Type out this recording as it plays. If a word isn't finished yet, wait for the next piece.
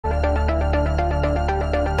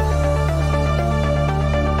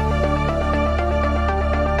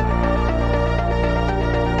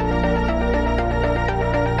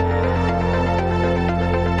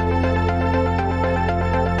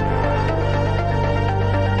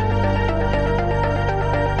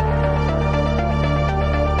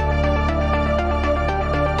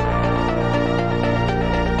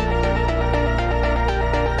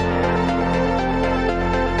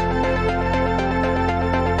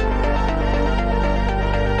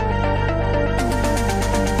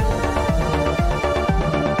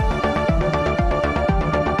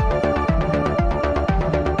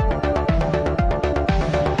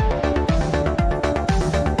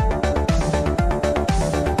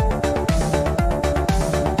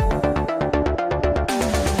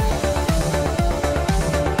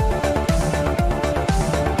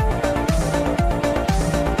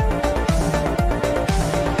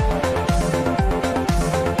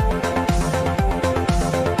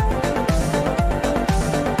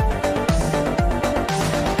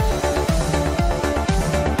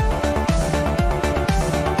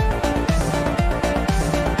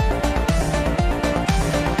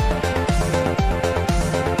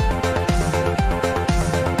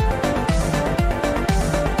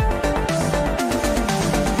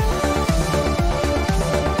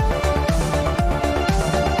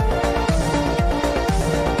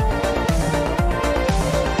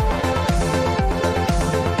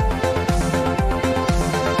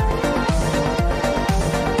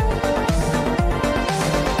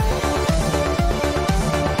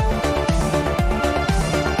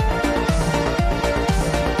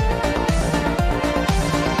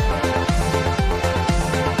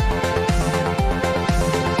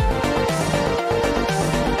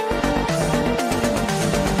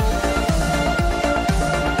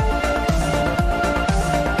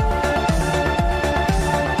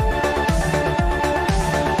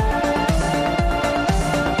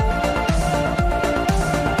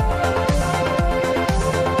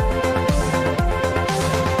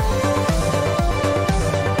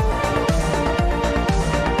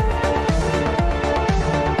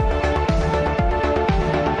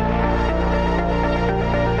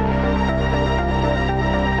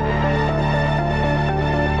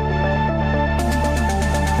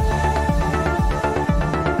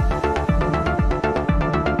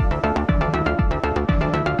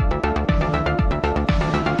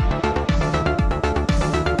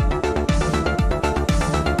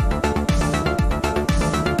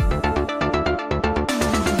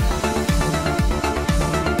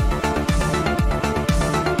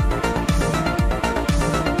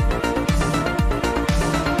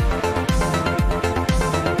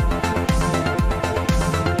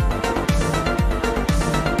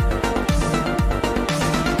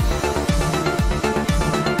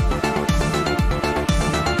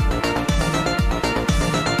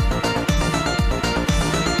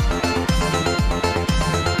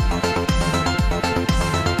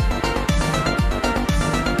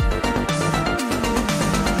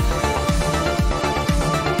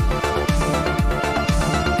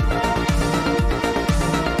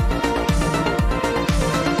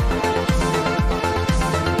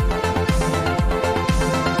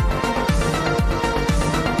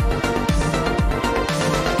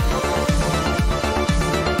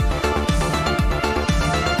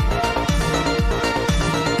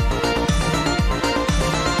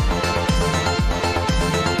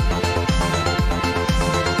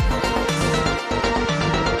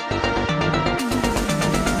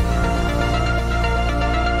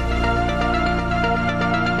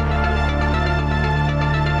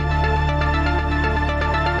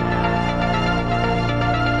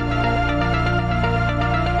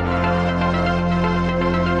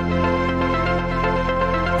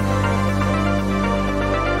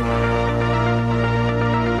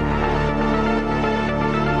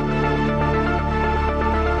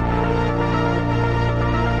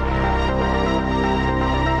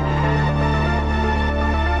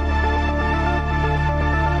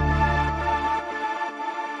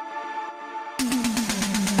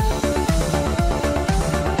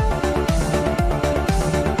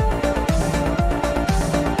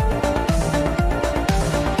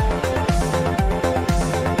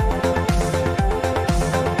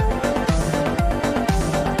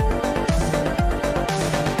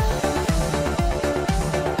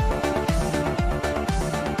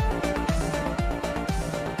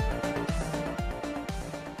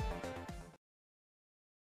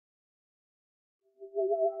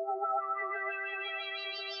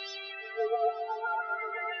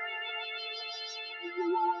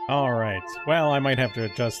Alright, well, I might have to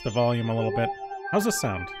adjust the volume a little bit. How's this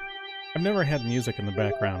sound? I've never had music in the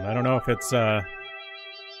background. I don't know if it's,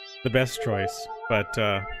 the best choice, but,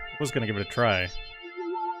 I was gonna give it a try.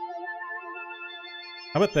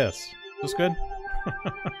 How about this? Is this good?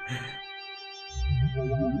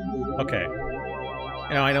 Okay.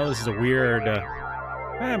 You know, I know this is a weird,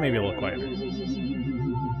 maybe a little quieter.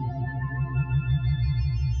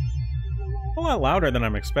 A lot louder than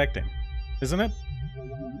I'm expecting, isn't it?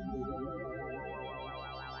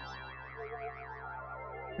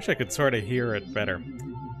 Wish I could sort of hear it better.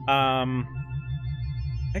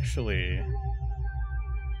 Actually, let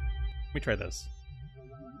me try this.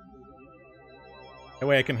 That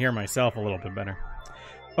way I can hear myself a little bit better.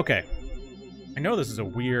 Okay. I know this is a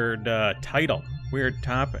weird title, weird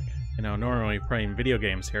topic. You know, normally playing video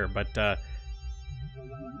games here, but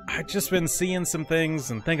I've just been seeing some things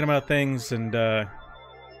and thinking about things, and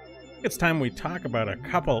it's time we talk about a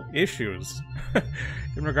couple issues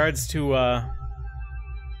in regards to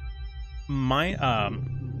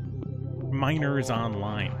minors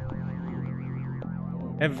online.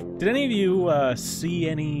 Did any of you see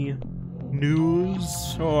any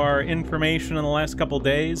news or information in the last couple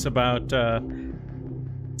days about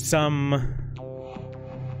some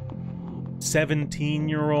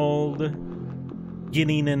 17-year-old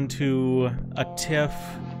getting into a tiff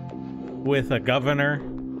with a governor,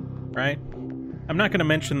 right? I'm not going to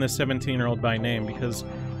mention this 17-year-old by name because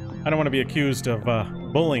I don't want to be accused of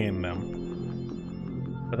bullying them.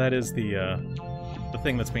 But that is the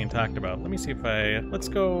thing that's being talked about. Let me see if let's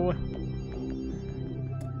go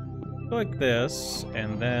like this,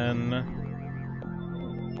 and then...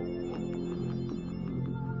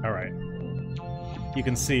 Alright. You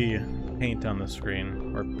can see Paint on the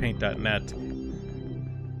screen, or paint.net.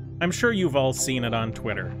 I'm sure you've all seen it on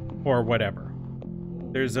Twitter, or whatever.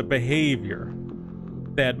 There's a behavior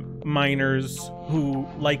that minors who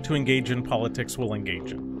like to engage in politics will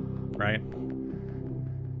engage in, right?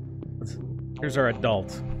 Here's our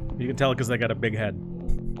adult. You can tell because they got a big head.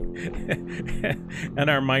 And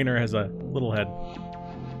our minor has a little head.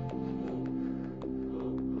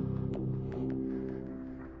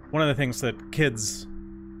 One of the things that kids,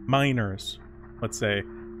 minors, let's say,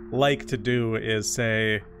 like to do is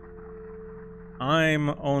say, I'm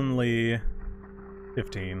only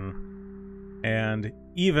 15, and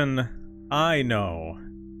even I know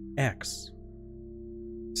X.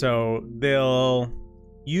 So they'll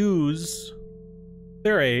use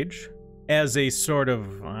their age as a sort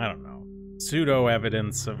of, I don't know,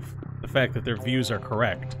 pseudo-evidence of the fact that their views are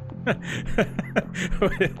correct.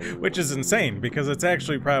 Which is insane, because it's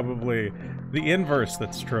actually probably the inverse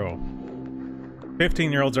that's true.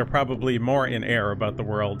 15-year-olds are probably more in error about the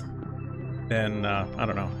world than, I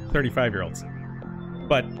don't know, 35-year-olds.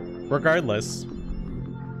 But regardless,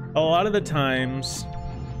 a lot of the times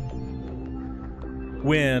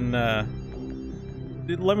when,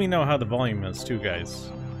 let me know how the volume is too,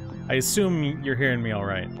 guys. I assume you're hearing me all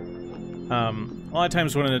right. A lot of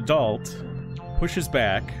times when an adult pushes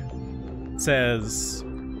back, says,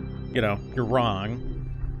 you know, you're wrong,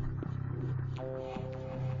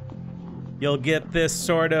 you'll get this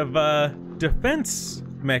sort of defense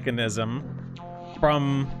mechanism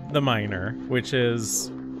from the minor, which is,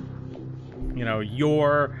 you know,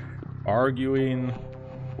 you're arguing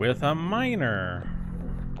with a minor.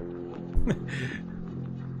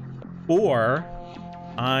 Or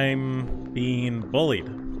I'm being bullied.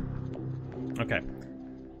 Okay.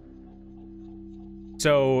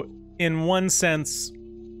 So, in one sense,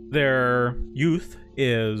 their youth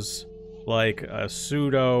is like a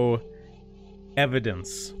pseudo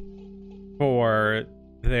evidence for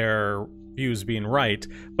their views being right,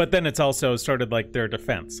 but then it's also sort of like their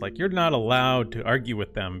defense. Like, you're not allowed to argue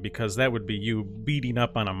with them because that would be you beating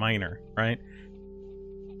up on a minor, right?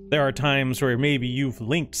 There are times where maybe you've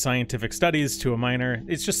linked scientific studies to a minor.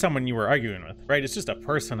 It's just someone you were arguing with, right? It's just a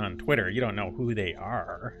person on Twitter. You don't know who they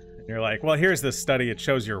are. And you're like, well, here's this study. It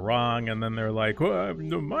shows you're wrong. And then they're like, well, I'm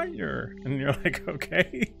the minor. And you're like,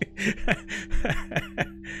 okay.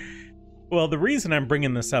 Well, the reason I'm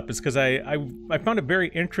bringing this up is because I found it very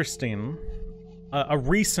interesting, a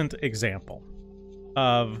recent example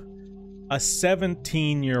of a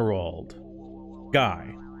 17-year-old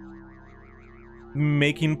guy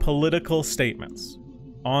making political statements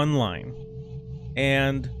online,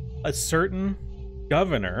 and a certain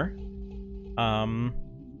governor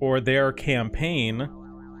or their campaign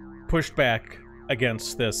pushed back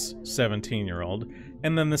against this 17-year-old,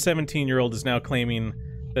 and then the 17-year-old is now claiming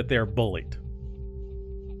that they're bullied.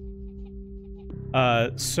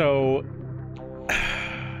 So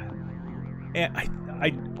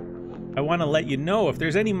I I want to let you know, if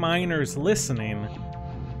there's any minors listening,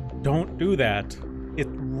 don't do that. It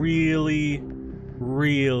really,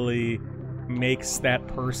 really makes that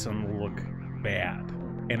person look bad.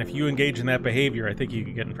 And if you engage in that behavior, I think you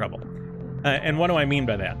could get in trouble. And what do I mean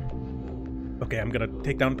by that? Okay, I'm going to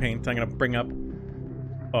take down Paint. I'm going to bring up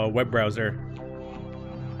a web browser.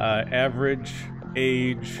 Average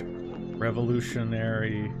age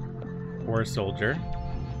Revolutionary War soldier.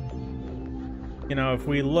 You know, if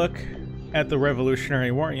we look at the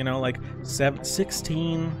Revolutionary War, you know, like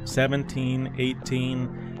 16, 17,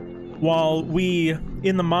 18, while we,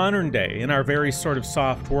 in the modern day, in our very sort of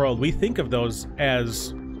soft world, we think of those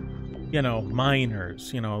as, you know,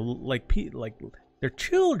 minors, you know, like they're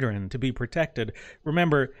children to be protected.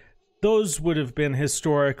 Remember, those would have been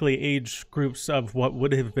historically age groups of what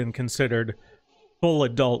would have been considered full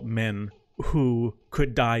adult men who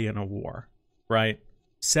could die in a war, right?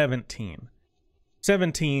 17.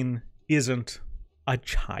 17 isn't a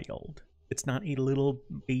child. It's not a little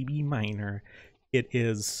baby minor. It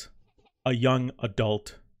is a young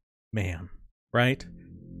adult man, right?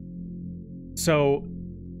 So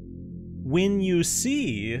when you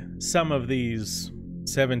see some of these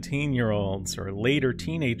 17-year-olds or later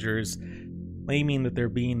teenagers claiming that they're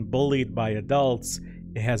being bullied by adults,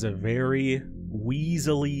 it has a very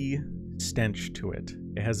weaselly stench to it.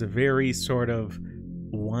 It has a very sort of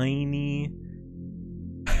whiny,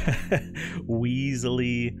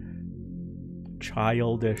 weaselly,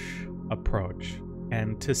 childish approach.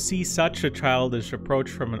 And to see such a childish approach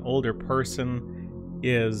from an older person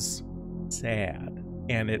is sad,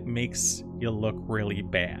 and it makes you look really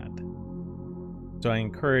bad. So I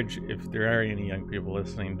encourage, if there are any young people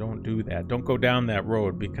listening, don't do that. Don't go down that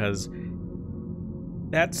road, because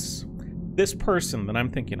that's this person that I'm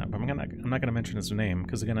thinking of. I'm not gonna mention his name,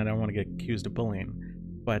 because again, I don't want to get accused of bullying.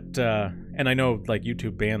 But and I know like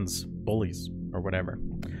YouTube bans bullies or whatever.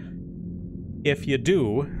 If you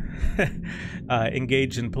do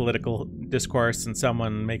engage in political discourse and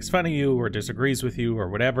someone makes fun of you or disagrees with you or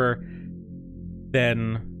whatever,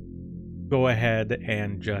 then go ahead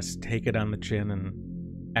and just take it on the chin and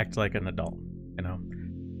act like an adult, you know?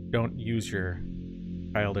 Don't use your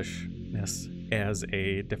childishness as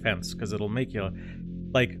a defense, because it'll make you,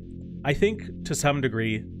 like, I think to some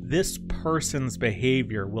degree, this person's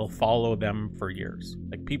behavior will follow them for years.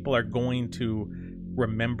 Like, people are going to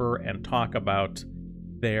remember and talk about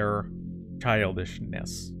their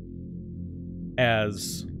childishness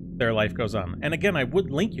as their life goes on. And again, I would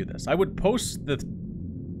link you this. I would post the...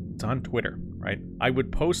 It's on Twitter, right? I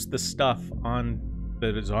would post the stuff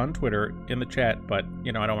that is on Twitter in the chat, but,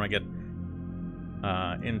 you know, I don't want to get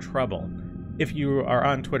in trouble. If you are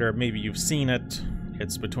on Twitter, maybe you've seen it.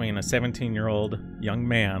 It's between a 17-year-old young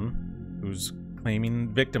man who's claiming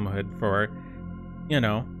victimhood for, you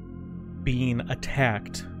know, being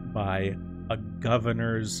attacked by a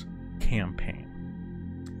governor's campaign.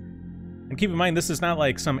 And keep in mind, this is not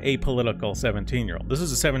like some apolitical 17-year-old. This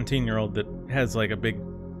is a 17-year-old that has like a big,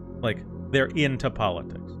 like, they're into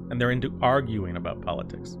politics and they're into arguing about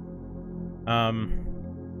politics.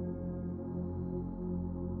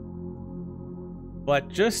 But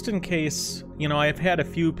just in case, you know, I've had a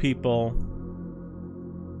few people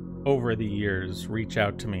over the years reach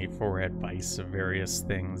out to me for advice of various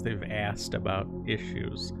things. They've asked about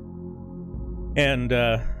issues. And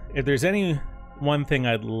if there's any one thing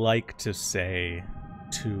I'd like to say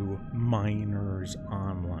to minors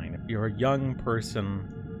online, if you're a young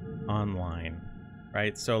person online,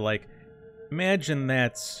 right? So, like, imagine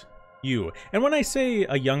that's you. And when I say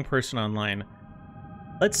a young person online,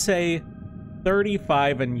 let's say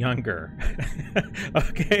 35 and younger.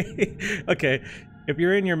 Okay? Okay. If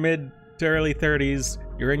you're in your mid to early 30s,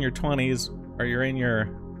 you're in your 20s, or you're in your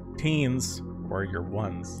teens, or your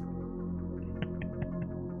ones.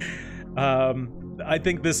 I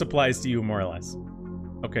think this applies to you more or less.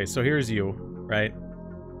 Okay, so here's you, right?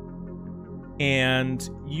 And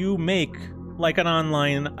you make like an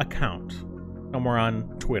online account somewhere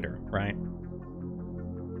on Twitter, right?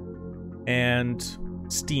 And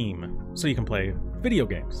Steam, so you can play video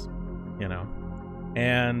games, you know,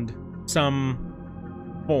 and some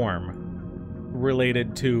form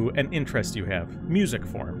related to an interest you have, music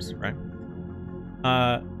forms, right?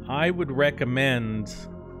 I would recommend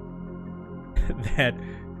that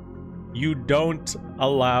you don't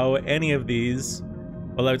allow any of these.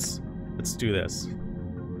 Well, let's do this.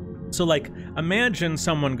 So, like, imagine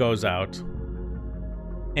someone goes out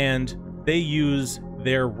and they use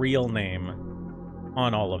their real name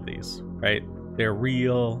on all of these, right? Their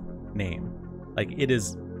real name. Like, it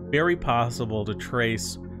is very possible to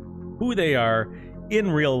trace who they are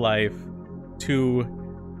in real life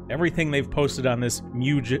to everything they've posted on this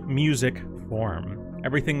music forum,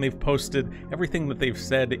 everything they've posted, everything that they've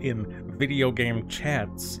said in video game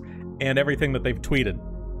chats, and everything that they've tweeted.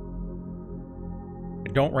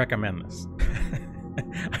 I don't recommend this.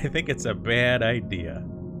 I think it's a bad idea.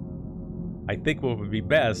 I think what would be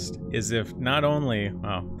best is if not only,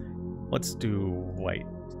 let's do white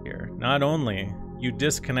here. Not only you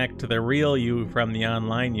disconnect to the real you from the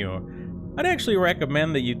online you, I'd actually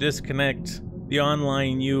recommend that you disconnect the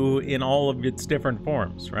online you in all of its different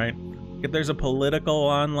forms, right? If there's a political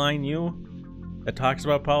online you that talks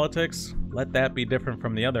about politics, let that be different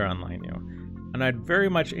from the other online you. And I'd very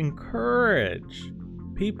much encourage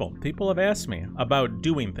people have asked me about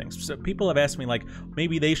doing things. So people have asked me, like,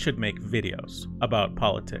 maybe they should make videos about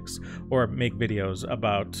politics, or make videos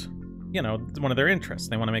about, you know, one of their interests.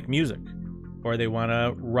 They want to make music, or they want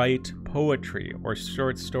to write poetry or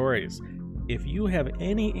short stories. If you have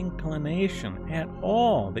any inclination at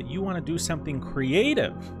all that you want to do something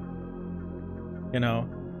creative, you know,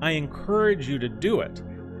 I encourage you to do it,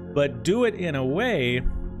 but do it in a way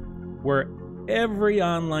where every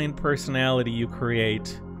online personality you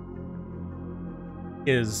create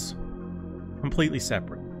is completely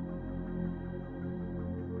separate.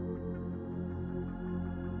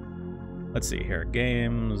 Let's see here.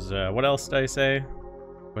 Games. What else did I say?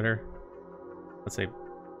 Twitter. Let's say.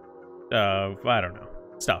 I don't know.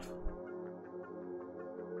 Stuff.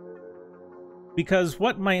 Because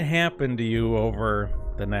what might happen to you over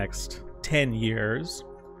the next 10 years,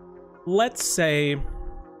 let's say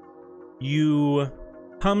you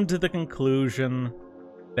come to the conclusion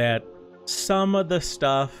that some of the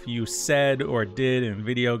stuff you said or did in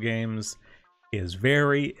video games is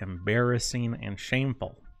very embarrassing and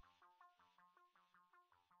shameful.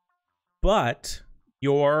 But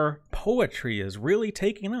your poetry is really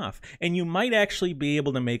taking off, and you might actually be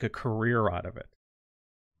able to make a career out of it.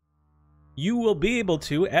 You will be able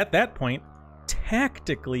to, at that point,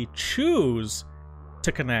 tactically choose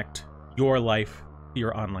to connect your life to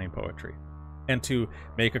your online poetry and to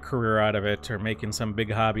make a career out of it, or making some big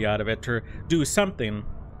hobby out of it, or do something.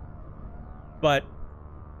 But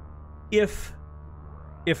if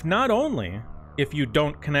not only if you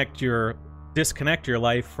don't disconnect your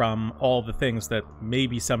life from all the things that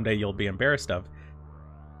maybe someday you'll be embarrassed of,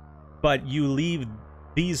 but you leave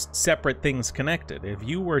these separate things connected. If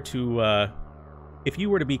you were to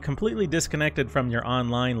be completely disconnected from your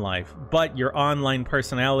online life, but your online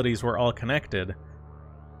personalities were all connected,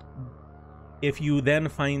 if you then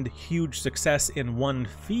find huge success in one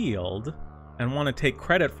field and want to take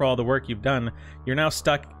credit for all the work you've done, you're now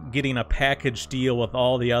stuck getting a package deal with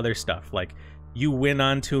all the other stuff. Like, you went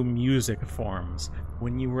onto music forums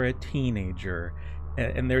when you were a teenager,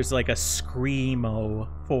 and there's like a Screamo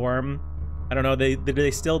forum. I don't know, do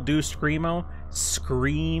they still do Screamo?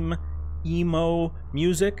 Scream emo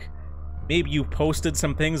music? Maybe you posted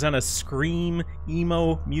some things on a Scream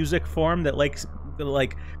emo music forum that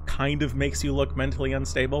like kind of makes you look mentally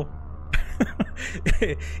unstable.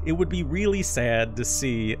 It would be really sad to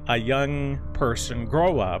see a young person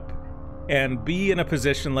grow up and be in a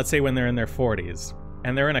position, let's say when they're in their 40s,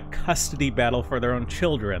 and they're in a custody battle for their own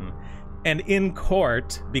children, and in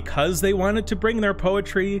court, because they wanted to bring their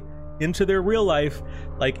poetry into their real life,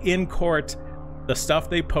 like in court, the stuff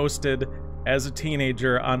they posted as a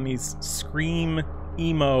teenager on these Scream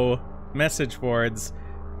emo message boards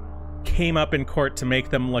came up in court to make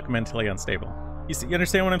them look mentally unstable. You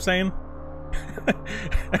understand what I'm saying?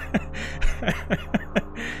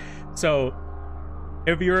 So,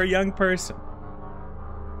 if you're a young person,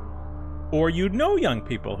 or you know young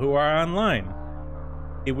people who are online,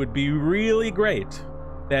 it would be really great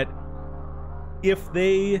that if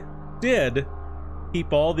they did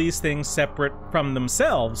keep all these things separate from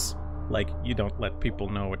themselves, like you don't let people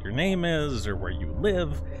know what your name is or where you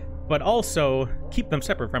live, but also keep them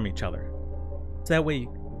separate from each other. So that way,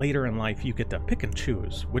 later in life, you get to pick and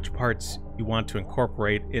choose which parts you want to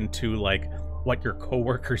incorporate into, like, what your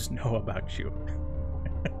coworkers know about you.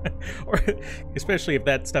 Or especially if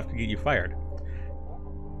that stuff could get you fired.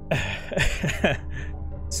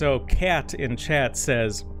 So Kat in chat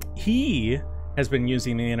says he has been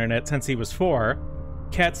using the internet since he was 4.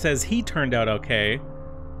 Kat says he turned out okay,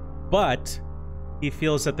 but he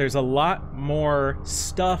feels that there's a lot more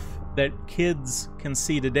stuff that kids can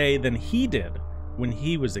see today than he did when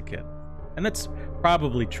he was a kid. And that's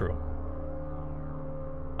probably true.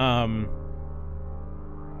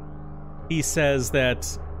 He says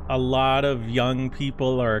that a lot of young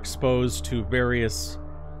people are exposed to various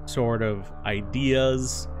sort of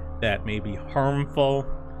ideas that may be harmful.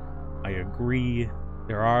 I agree.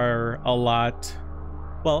 There are a lot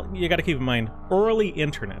well, you got to keep in mind, early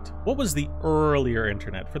internet. What was the earlier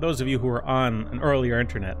internet? For those of you who were on an earlier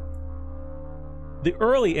internet, the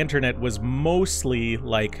early internet was mostly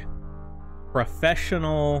like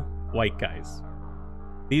professional white guys.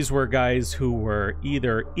 These were guys who were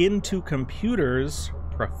either into computers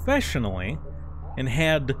professionally and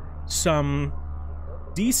had some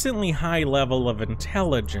decently high level of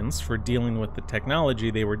intelligence for dealing with the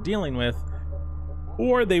technology they were dealing with,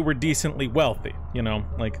 or they were decently wealthy. You know,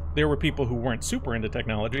 like, there were people who weren't super into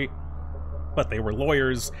technology, but they were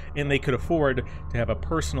lawyers and they could afford to have a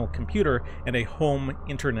personal computer and a home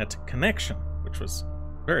internet connection, which was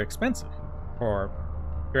very expensive for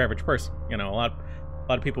your average person. You know, a lot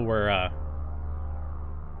of people were,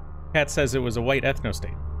 Pat says it was a white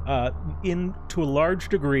ethno-state. To a large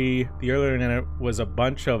degree, the earlier internet was a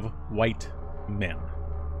bunch of white men,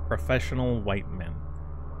 professional white men.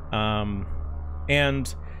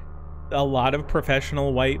 And a lot of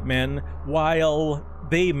professional white men, while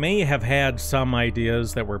they may have had some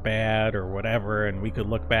ideas that were bad or whatever, and we could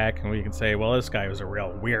look back and we can say, well, this guy was a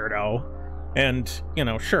real weirdo. And, you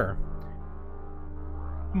know, sure.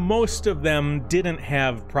 Most of them didn't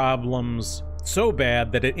have problems so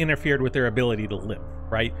bad that it interfered with their ability to live,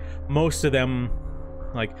 right? Most of them,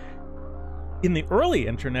 like, in the early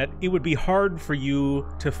internet, it would be hard for you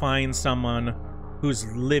to find someone who's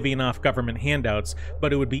living off government handouts,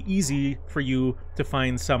 but it would be easy for you to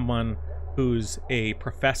find someone who's a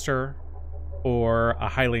professor or a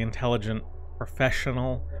highly intelligent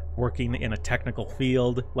professional working in a technical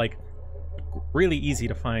field. Like, really easy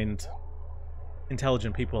to find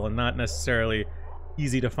intelligent people, and not necessarily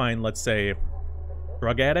easy to find, let's say,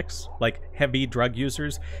 drug addicts, like heavy drug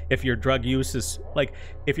users. If your drug use is, like,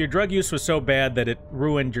 if your drug use was so bad that it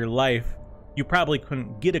ruined your life, you probably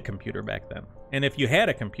couldn't get a computer back then. And if you had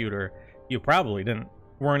a computer, you probably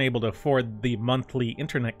weren't able to afford the monthly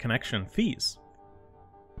internet connection fees.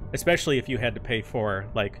 Especially if you had to pay for,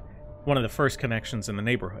 like, one of the first connections in the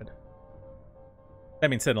neighborhood. That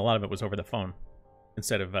being said, a lot of it was over the phone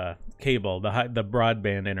instead of cable, the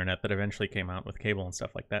broadband internet that eventually came out with cable and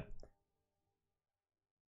stuff like that.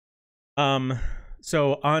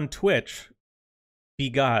 So on Twitch,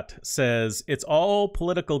 Begot says, it's all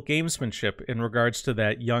political gamesmanship in regards to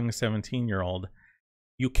that young 17-year-old.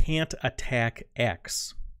 You can't attack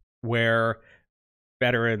X, where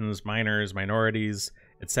veterans, minors, minorities,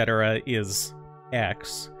 etc. is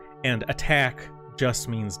X, and attack just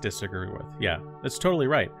means disagree with. Yeah, that's totally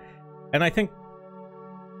right. And I think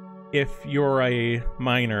if you're a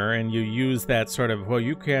minor and you use that sort of, well,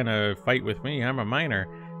 you can't fight with me, I'm a minor,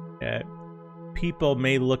 people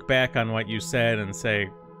may look back on what you said and say,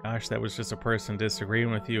 gosh, that was just a person disagreeing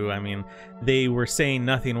with you. I mean, they were saying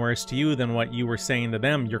nothing worse to you than what you were saying to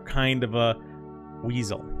them. You're kind of a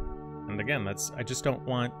weasel. And again, I just don't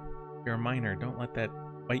want, you're a minor, don't let that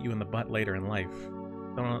bite you in the butt later in life.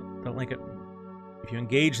 Don't like it. If you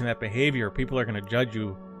engage in that behavior, people are going to judge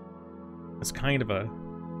you as kind of a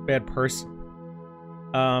bad person.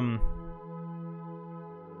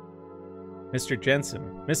 Mr. Jensen,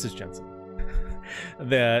 Mrs. Jensen,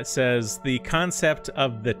 that says the concept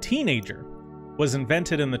of the teenager was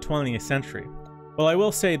invented in the 20th century. Well, I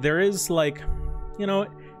will say there is, like, you know,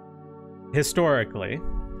 historically,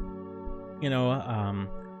 you know,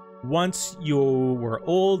 once you were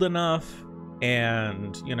old enough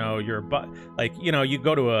and, you know, like, you know, you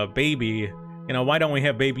go to a baby, you know, why don't we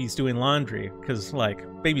have babies doing laundry? Because, like,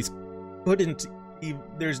 babies couldn't,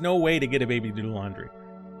 there's no way to get a baby to do laundry.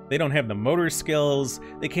 They don't have the motor skills.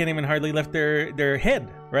 They can't even hardly lift their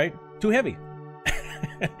head, right? Too heavy.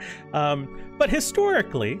 But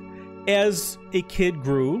historically, as a kid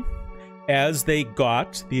grew, as they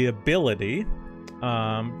got the ability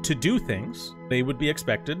to do things, they would be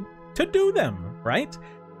expected to do them, right?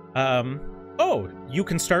 Oh, you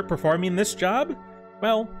can start performing this job?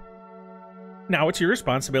 Well, now it's your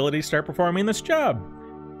responsibility to start performing this job,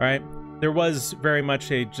 right? There was very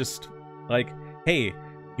much a just like, hey,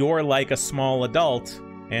 you're like a small adult,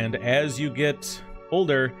 and as you get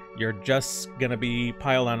older, you're just gonna be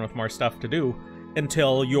piled on with more stuff to do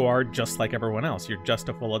until you are just like everyone else. You're just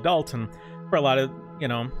a full adult, and for a lot of, you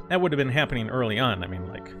know, that would have been happening early on. I mean,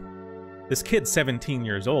 like, this kid's 17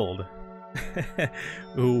 years old,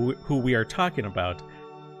 who we are talking about.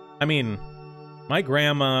 I mean, my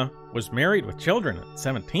grandma was married with children at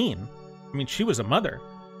 17. I mean, she was a mother,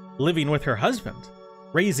 living with her husband,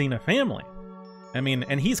 raising a family. I mean,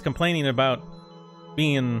 and he's complaining about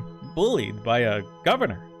being bullied by a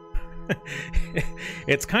governor.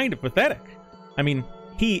 It's kind of pathetic. I mean,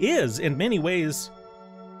 he is, in many ways,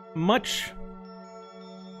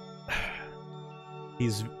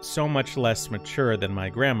 he's so much less mature than my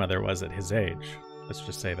grandmother was at his age. Let's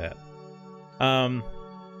just say that.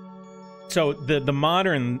 So the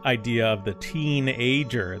modern idea of the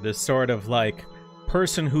teenager, this sort of like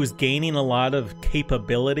person who's gaining a lot of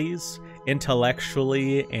capabilities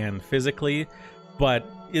intellectually and physically, but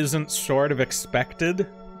isn't sort of expected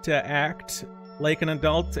to act like an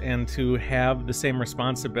adult and to have the same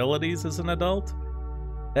responsibilities as an adult.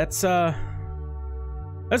 That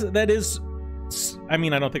is, I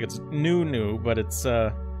mean, I don't think it's new, but it's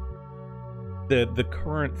the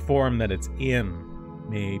current form that it's in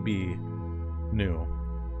may be new.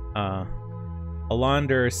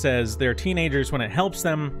 Alonder says they're teenagers when it helps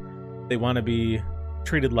them. They want to be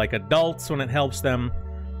treated like adults when it helps them.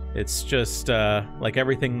 It's just like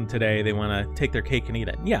everything today, they want to take their cake and eat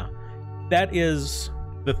it. Yeah, that is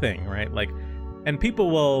the thing, right? Like, and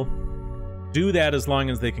people will do that as long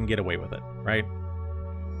as they can get away with it, right?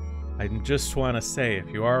 I just want to say, if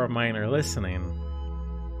you are a minor listening,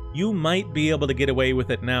 you might be able to get away with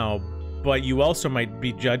it now, but you also might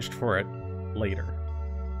be judged for it later.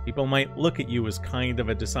 People might look at you as kind of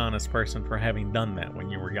a dishonest person for having done that when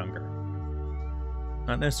you were younger.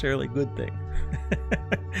 Not necessarily a good thing.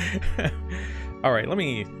 All right, let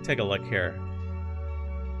me take a look here.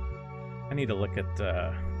 I need to look at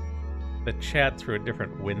the chat through a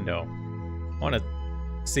different window. I want to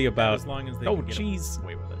see about... As long as they can get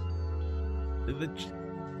away with it.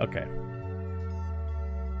 Okay.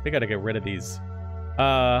 They gotta get rid of these.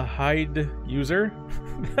 Hide user?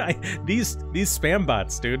 These spam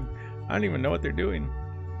bots, dude. I don't even know what they're doing.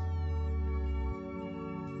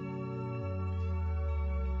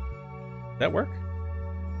 That work?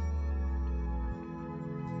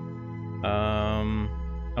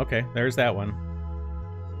 Okay, there's that one.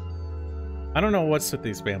 I don't know what's with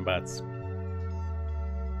these spam bots.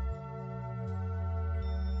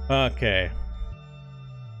 Okay.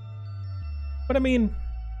 But I mean...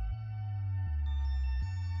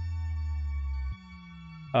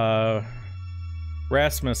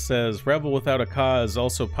 Rasmus says, Rebel Without a Cause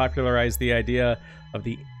also popularized the idea of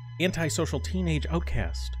the antisocial teenage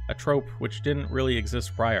outcast, a trope which didn't really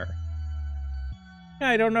exist prior. Yeah,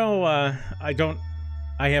 I don't know,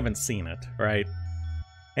 I haven't seen it, right?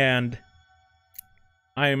 And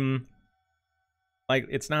I'm, like,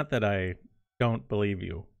 it's not that I don't believe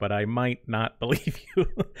you, but I might not believe you.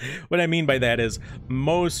 What I mean by that is,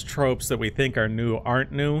 most tropes that we think are new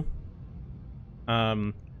aren't new.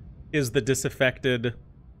 Is the disaffected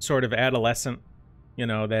sort of adolescent, you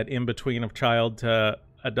know, that in-between of child to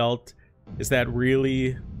adult, is that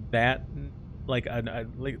really that, like,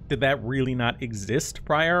 did that really not exist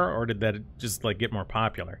prior, or did that just, like, get more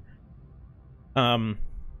popular?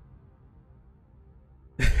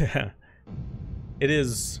 It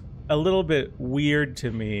is a little bit weird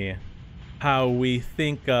to me how we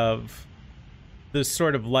think of this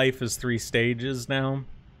sort of life as 3 stages now.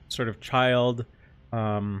 Sort of child,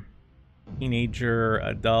 teenager,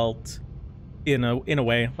 adult, in a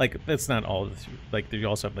way. Like, that's not all, like, you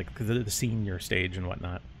also have, like, the senior stage and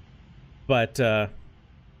whatnot. But, the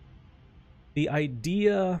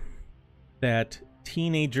idea that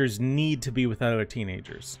teenagers need to be with other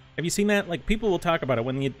teenagers. Have you seen that? Like, people will talk about it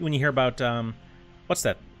when you hear about, what's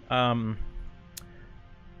that?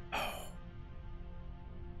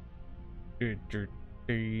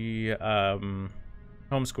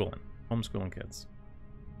 Homeschooling kids.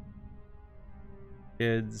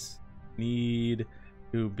 Kids need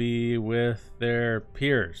to be with their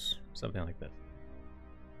peers. Something like that.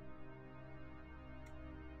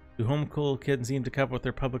 Do homeschool kids need to couple with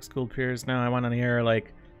their public school peers? Now I want to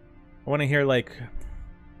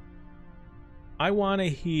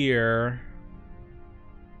hear,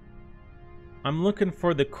 I'm looking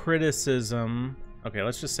for the criticism. Okay,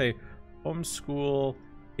 let's just say homeschool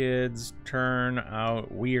kids turn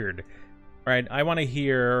out weird. All right, I want to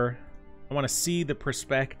see the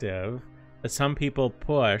perspective that some people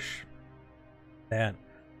push that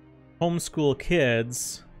homeschool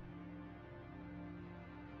kids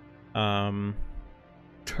turn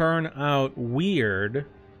out weird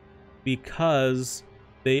because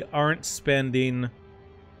they aren't spending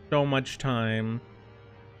so much time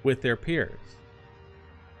with their peers.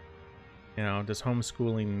 You know, does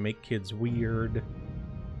homeschooling make kids weird?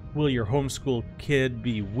 Will your homeschool kid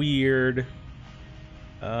be weird?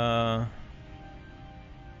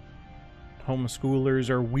 Homeschoolers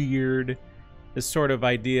are weird. This sort of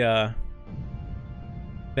idea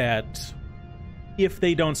that if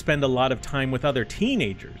they don't spend a lot of time with other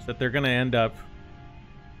teenagers, that they're going to end up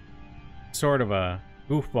sort of a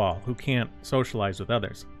goofball who can't socialize with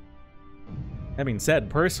others. That being said,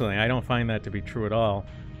 personally, I don't find that to be true at all.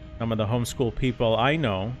 some of the homeschool people I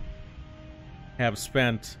know have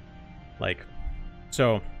spent, like,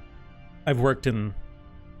 so I've worked in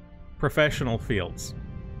professional fields,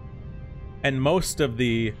 and most of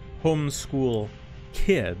the homeschool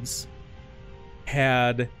kids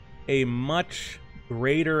had a much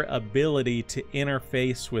greater ability to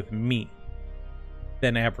interface with me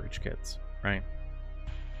than average kids, right?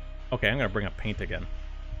 Okay, I'm gonna bring up paint again.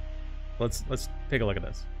 Let's take a look at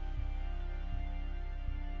this.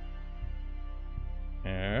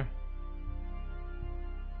 Yeah.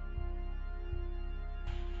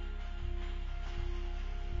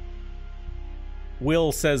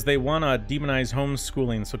 Will says they want to demonize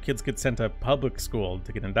homeschooling so kids get sent to public school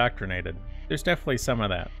to get indoctrinated. There's definitely some of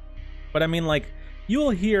that. But I mean, like, you'll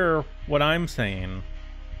hear what I'm saying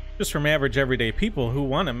just from average everyday people who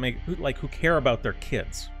want to who care about their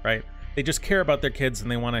kids, right? They just care about their kids and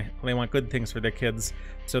they want good things for their kids,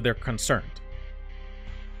 so they're concerned.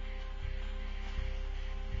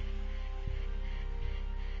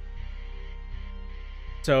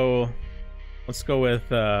 So let's go with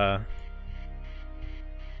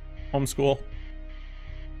homeschool,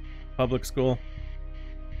 public school.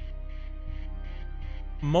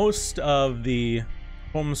 Most of the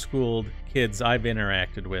homeschooled kids I've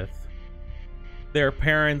interacted with, their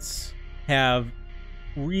parents have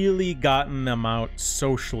really gotten them out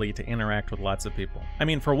socially to interact with lots of people. I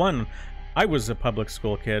mean, for one, I was a public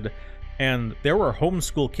school kid, and there were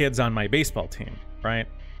homeschool kids on my baseball team, right?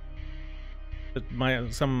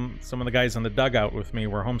 Some of the guys on the dugout with me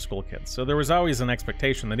were homeschool kids, so there was always an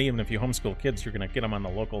expectation that even if you homeschool kids, you're going to get them on the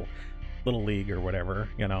local little league or whatever,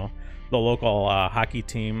 you know, the local hockey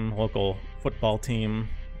team, local football team.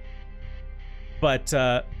 But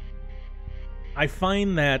I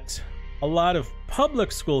find that a lot of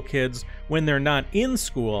public school kids, when they're not in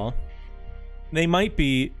school, they might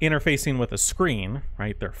be interfacing with a screen,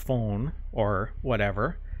 right, their phone or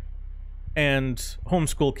whatever. And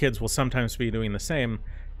homeschool kids will sometimes be doing the same.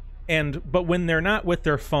 But when they're not with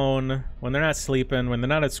their phone, when they're not sleeping, when they're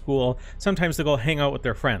not at school, sometimes they go hang out with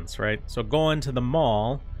their friends, right? So going to the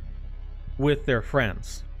mall with their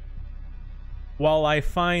friends. While I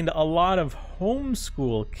find a lot of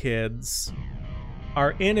homeschool kids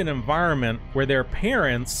are in an environment where their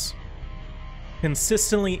parents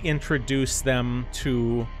consistently introduce them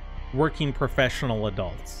to working professional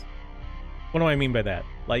adults. What do I mean by that?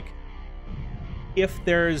 Like, if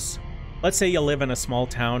there's, let's say you live in a small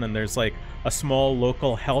town and there's like a small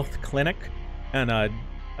local health clinic and a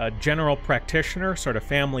general practitioner, sort of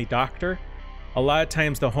family doctor, a lot of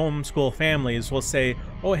times the homeschool families will say,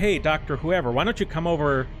 oh, hey, Dr. Whoever, why don't you come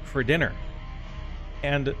over for dinner?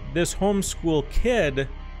 And this homeschool kid,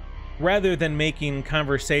 rather than making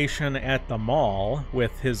conversation at the mall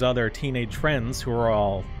with his other teenage friends who are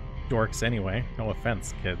all dorks anyway, no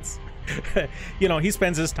offense, kids, you know, he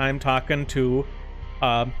spends his time talking to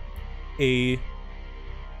a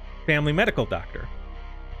family medical doctor,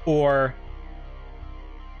 or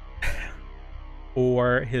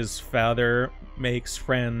his father makes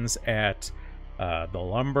friends at the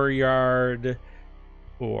lumber yard,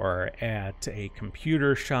 or at a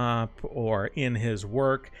computer shop, or in his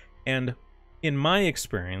work. And in my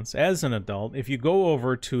experience as an adult, if you go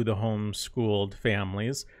over to the homeschooled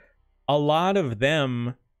families, a lot of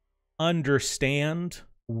them understand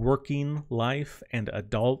working life and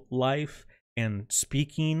adult life and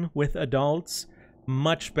speaking with adults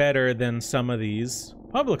much better than some of these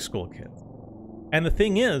public school kids. And the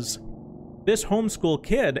thing is, this homeschool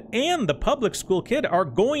kid and the public school kid are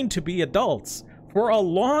going to be adults for a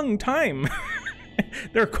long time.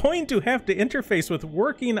 They're going to have to interface with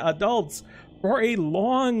working adults for a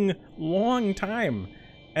long, long time.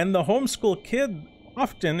 And the homeschool kid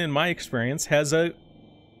often, in my experience, has a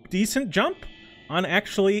decent jump on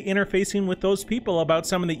actually interfacing with those people about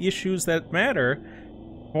some of the issues that matter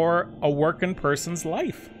for a working person's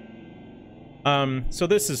life. So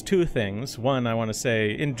this is two things. One, I want to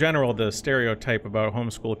say, in general, the stereotype about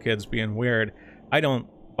homeschool kids being weird, I don't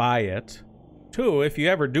buy it. Two, if you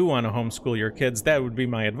ever do want to homeschool your kids, that would be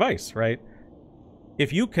my advice, right?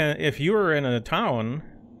 If you're in a town,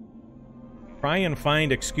 try and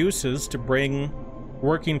find excuses to bring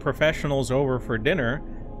working professionals over for dinner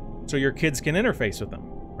so your kids can interface with them,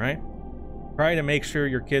 right? Try to make sure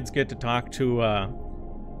your kids get to talk to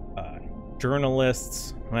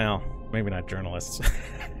journalists. Well, maybe not journalists.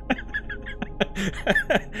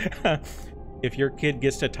 If your kid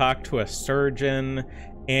gets to talk to a surgeon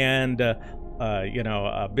and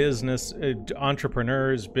business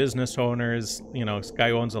entrepreneurs, business owners, you know, this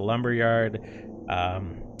guy owns a lumberyard,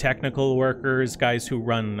 technical workers, guys who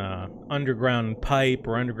run underground pipe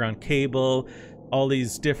or underground cable, all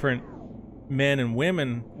these different men and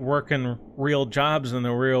women working real jobs in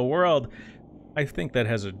the real world, I think that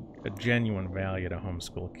has a genuine value to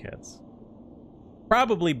homeschool kids.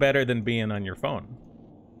 Probably better than being on your phone,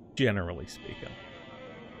 generally speaking.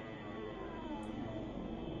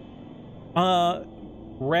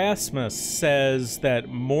 Rasmus says that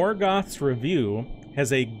Morgoth's review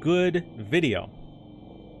has a good video.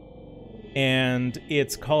 And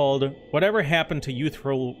it's called Whatever Happened to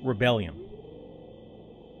Youthful Rebellion.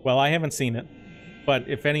 Well, I haven't seen it, but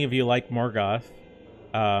if any of you like Morgoth,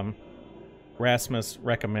 Rasmus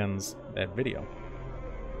recommends that video.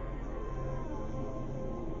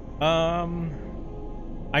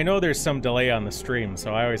 I know there's some delay on the stream,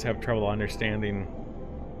 so I always have trouble understanding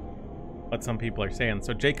what some people are saying.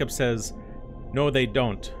 So Jacob says, no, they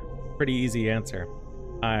don't. Pretty easy answer.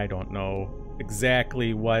 I don't know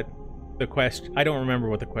exactly what the question... I don't remember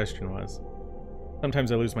what the question was.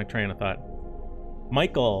 Sometimes I lose my train of thought.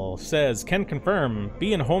 Michael says, can confirm,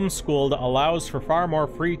 being homeschooled allows for far more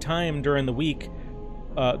free time during the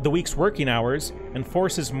week's working hours, and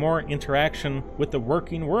forces more interaction with the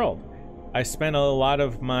working world. I spent a lot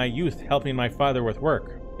of my youth helping my father with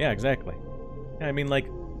work. Yeah, exactly. I mean, like...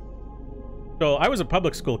 So, I was a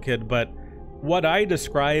public school kid, but what I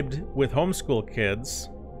described with homeschool kids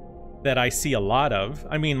that I see a lot of...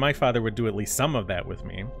 I mean, my father would do at least some of that with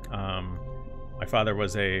me. My father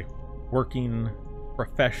was a working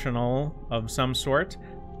professional of some sort,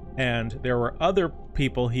 and there were other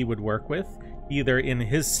people he would work with, either in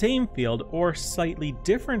his same field or slightly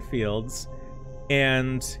different fields,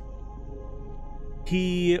 and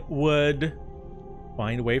he would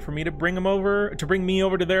find a way for me to bring me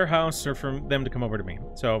over to their house, or for them to come over to me.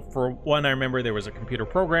 So for one, I remember there was a computer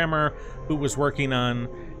programmer who was working on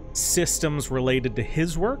systems related to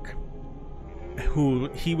his work, who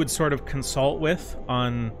he would sort of consult with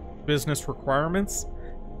on business requirements.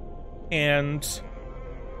 And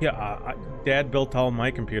yeah, Dad built all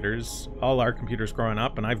my computers, all our computers growing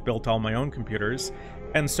up, and I've built all my own computers.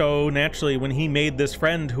 And so naturally, when he made this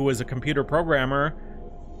friend who was a computer programmer,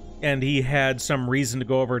 and he had some reason to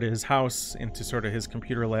go over to his house into sort of his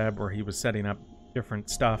computer lab where he was setting up different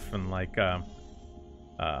stuff and like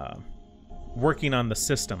working on the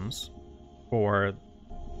systems for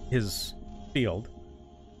his field,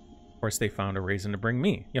 of course they found a reason to bring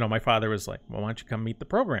me. You know, my father was like, well, why don't you come meet the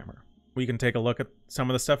programmer? We can take a look at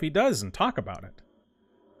some of the stuff he does and talk about it.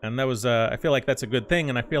 And that was, I feel like that's a good thing,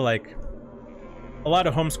 and I feel like a lot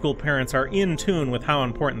of homeschool parents are in tune with how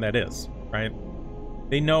important that is, right?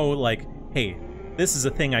 They know, like, hey, this is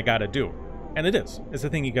a thing I gotta do. And it is. It's a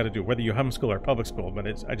thing you gotta do, whether you homeschool or public school, but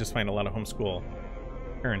I just find a lot of homeschool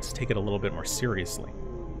parents take it a little bit more seriously.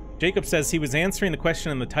 Jacob says he was answering the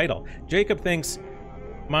question in the title. Jacob thinks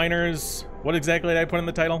minors... What exactly did I put in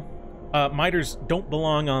the title? Minors don't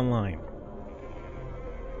belong online.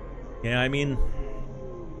 Yeah, I mean...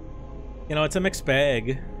 You know, it's a mixed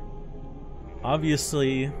bag.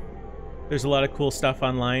 Obviously, there's a lot of cool stuff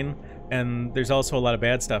online, and there's also a lot of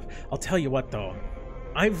bad stuff. I'll tell you what, though.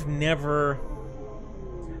 I've never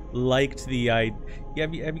liked the idea...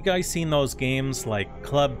 Have you guys seen those games like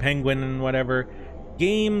Club Penguin and whatever?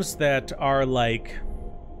 Games that are like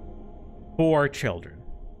for children,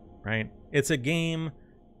 right? It's a game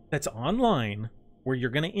that's online where you're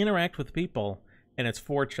going to interact with people, and it's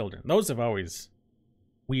for children. Those have always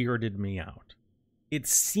weirded me out. It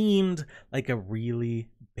seemed like a really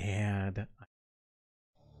bad...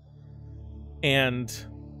 And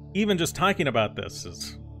even just talking about this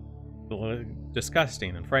is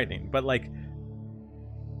disgusting and frightening. But, like,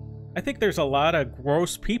 I think there's a lot of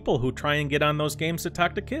gross people who try and get on those games to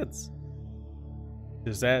talk to kids.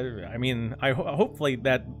 Is that... I mean, hopefully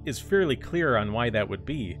that is fairly clear on why that would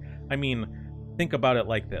be. I mean, think about it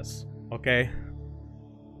like this, okay?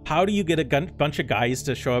 How do you get a bunch of guys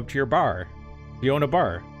to show up to your bar? You own a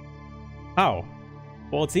bar. How?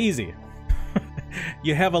 Well, it's easy.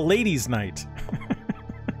 You have a ladies' night.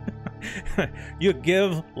 You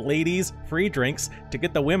give ladies free drinks to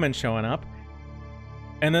get the women showing up,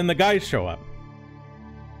 and then the guys show up.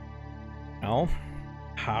 Well,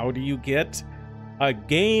 how do you get a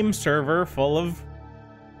game server full of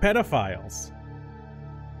pedophiles?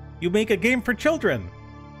 You make a game for children.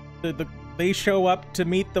 They show up to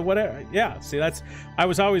meet the whatever. Yeah, see, that's... I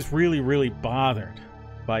was always really, really bothered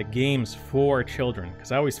by games for children,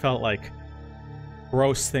 because I always felt like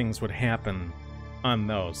gross things would happen on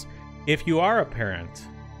those. If you are a parent,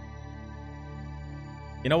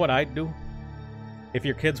 you know what I'd do? If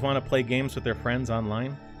your kids want to play games with their friends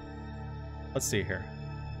online? Let's see here.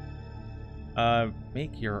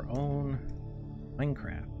 Make your own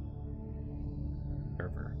Minecraft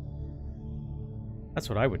server. That's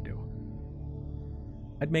what I would do.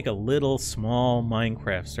 I'd make a little small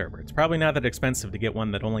Minecraft server. It's probably not that expensive to get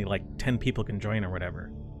one that only like 10 people can join or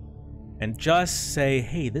whatever. And just say,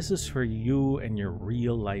 hey, this is for you and your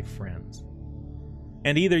real life friends.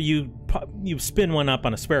 And either you spin one up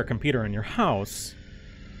on a spare computer in your house,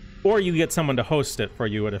 or you get someone to host it for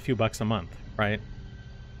you at a few bucks a month, right?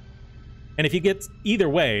 And if you get either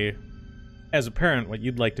way, as a parent, what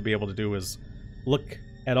you'd like to be able to do is look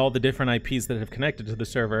at all the different IPs that have connected to the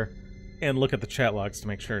server and look at the chat logs to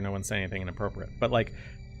make sure no one's saying anything inappropriate. But like,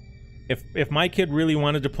 if my kid really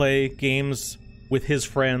wanted to play games with his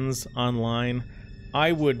friends online,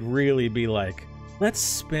 I would really be like, let's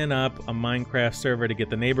spin up a Minecraft server to get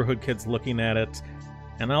the neighborhood kids looking at it,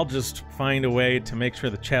 and I'll just find a way to make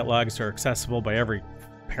sure the chat logs are accessible by every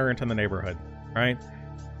parent in the neighborhood, right?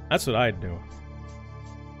 That's what I'd do.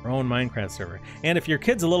 Your own Minecraft server. And if your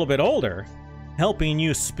kid's a little bit older, helping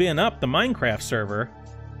you spin up the Minecraft server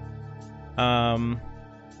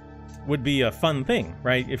would be a fun thing,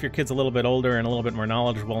 right? If your kid's a little bit older and a little bit more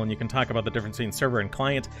knowledgeable and you can talk about the difference between server and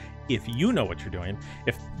client, if you know what you're doing.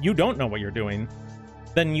 If you don't know what you're doing,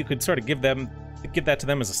 then you could sort of give that to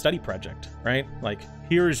them as a study project, right? Like,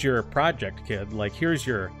 here's your project, kid. Like, here's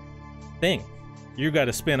your thing. You got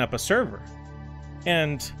to spin up a server.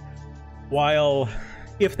 And while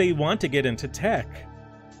if they want to get into tech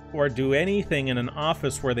or do anything in an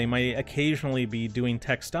office where they might occasionally be doing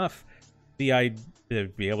tech stuff, the idea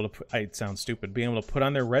be able to it sounds stupid, being able to put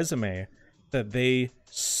on their resume that they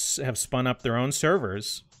have spun up their own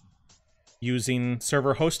servers using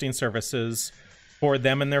server hosting services for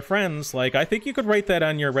them and their friends. Like, I think you could write that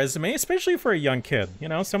on your resume, especially for a young kid. You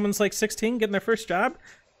know, someone's like 16 getting their first job.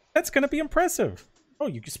 That's going to be impressive. Oh,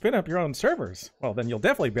 you can spin up your own servers. Well, then you'll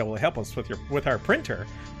definitely be able to help us with our printer.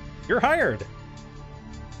 You're hired.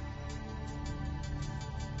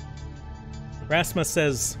 Rasmus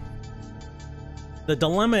says, the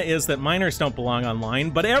dilemma is that minors don't belong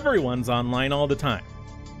online, but everyone's online all the time.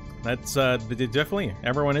 That's definitely,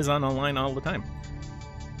 everyone is online all the time.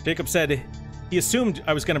 Jacob said he assumed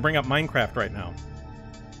I was going to bring up Minecraft right now.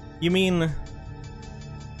 You mean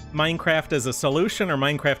Minecraft as a solution or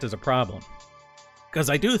Minecraft as a problem? Because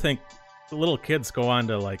I do think little kids go on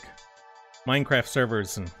to like Minecraft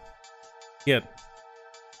servers and get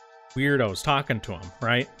weirdos talking to them,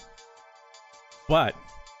 right? But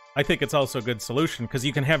I think it's also a good solution because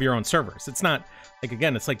you can have your own servers. It's not, like,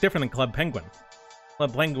 again, it's like different than Club Penguin.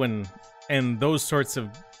 Club Penguin and those sorts of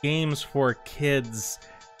games for kids,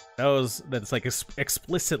 that's like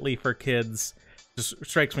explicitly for kids, just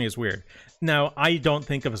strikes me as weird. Now, I don't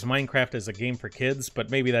think of Minecraft as a game for kids, but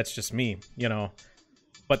maybe that's just me, you know.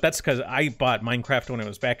 But that's because I bought Minecraft when it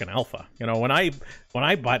was back in alpha. You know, when I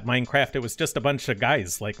bought Minecraft, it was just a bunch of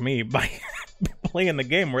guys like me playing the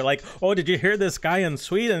game. We're like, oh, did you hear this guy in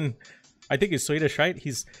Sweden? I think he's Swedish, right?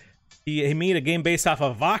 He made a game based off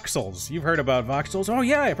of voxels. You've heard about voxels? Oh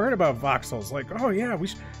yeah, I've heard about voxels. Like, oh yeah,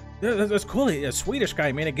 that's cool. A Swedish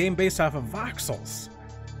guy made a game based off of voxels,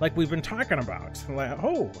 like we've been talking about. Like,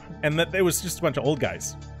 oh, and that it was just a bunch of old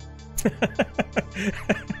guys.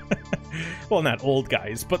 Well, not old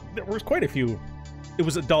guys, but there was quite a few. It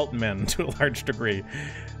was adult men to a large degree.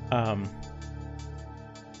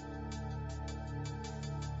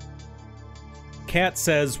 Kat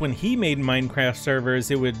says when he made Minecraft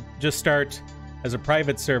servers, it would just start as a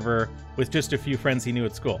private server with just a few friends he knew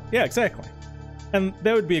at school. Yeah, exactly. And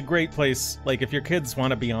that would be a great place, like if your kids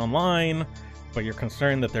want to be online, but you're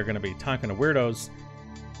concerned that they're going to be talking to weirdos.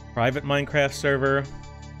 Private Minecraft server.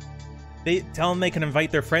 They tell them they can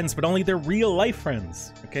invite their friends, but only their real life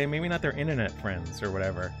friends. Okay, maybe not their internet friends or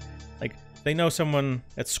whatever. Like, they know someone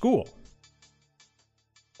at school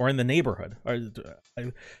or in the neighborhood, or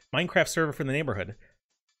Minecraft server for the neighborhood.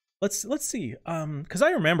 Let's see. Because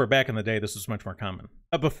I remember back in the day, this was much more common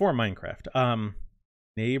before Minecraft.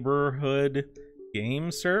 Neighborhood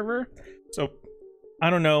game server. So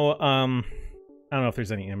I don't know. I don't know if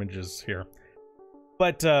there's any images here,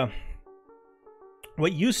 but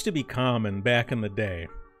what used to be common back in the day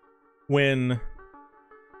when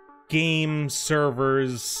game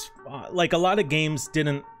servers, like a lot of games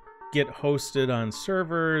didn't get hosted on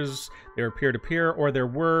servers, they were peer-to-peer, or there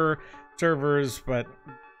were servers, but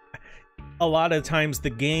a lot of times the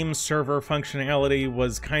game server functionality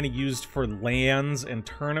was kind of used for LANs and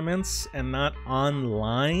tournaments and not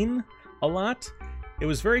online a lot. It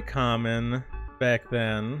was very common back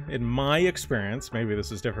then, in my experience, maybe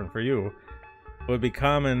this is different for you. What would be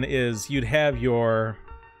common is you'd have your...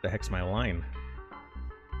 The heck's my line?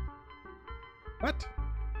 What?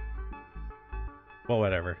 Well,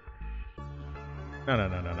 whatever.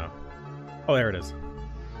 No. Oh, there it is.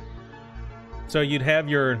 So you'd have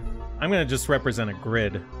your... I'm going to just represent a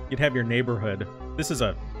grid. You'd have your neighborhood. This is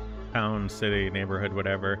a town, city, neighborhood,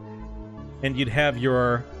 whatever. And you'd have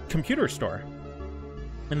your computer store.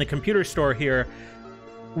 And the computer store here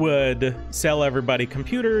would sell everybody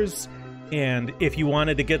computers, and if you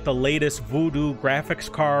wanted to get the latest Voodoo graphics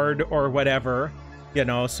card or whatever, you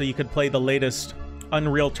know, so you could play the latest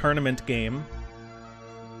Unreal Tournament game,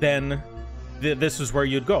 then this is where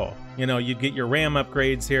you'd go. You know, you'd get your RAM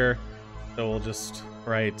upgrades here. So we'll just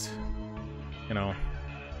write, you know,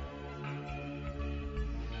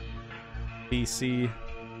 PC.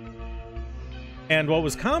 And what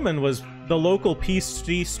was common was the local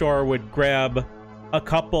PC store would grab a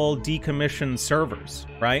couple decommissioned servers,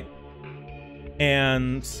 right?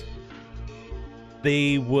 And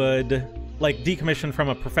they would, like, decommission from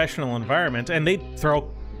a professional environment, and they'd throw,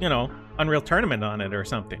 you know, Unreal Tournament on it or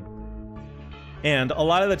something. And a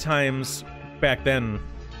lot of the times back then,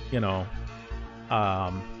 you know,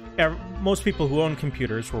 most people who owned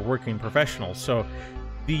computers were working professionals, so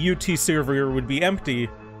the UT server would be empty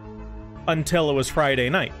until it was Friday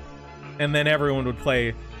night. And then everyone would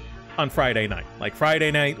play on Friday night. Like,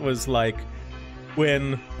 Friday night was like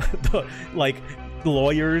when the, like,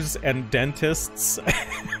 lawyers and dentists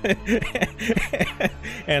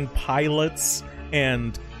and pilots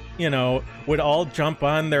and, you know, would all jump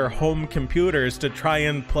on their home computers to try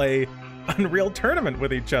and play Unreal Tournament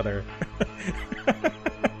with each other.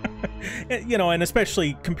 You know, and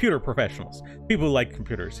especially computer professionals, people who like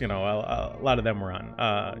computers, you know, a lot of them were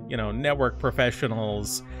on, you know, network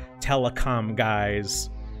professionals, telecom guys.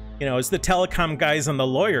 You know, it's the telecom guys and the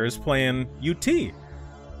lawyers playing UT.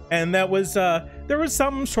 And that was, there was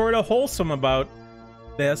something sort of wholesome about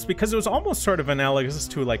this, because it was almost sort of analogous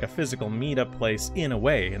to like a physical meetup place in a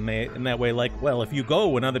way. And in that way, like, well, if you go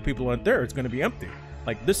when other people aren't there, it's going to be empty.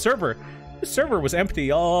 Like, this server was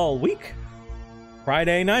empty all week.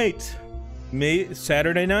 Friday night,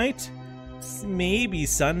 Saturday night, maybe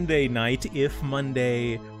Sunday night if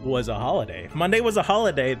Monday was a holiday. If Monday was a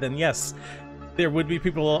holiday, then yes, there would be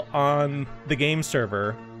people on the game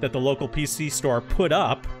server that the local PC store put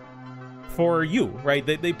up for you, right?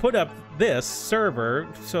 They put up this server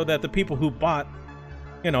so that the people who bought,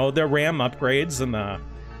 you know, their RAM upgrades and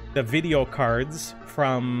the video cards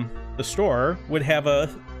from the store would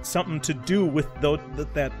have something to do with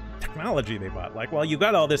that technology they bought. Like, well, you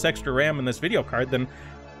got all this extra RAM and this video card, then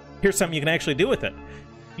here's something you can actually do with it.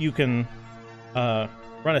 You can run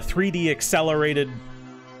a 3D accelerated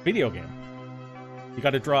video game. You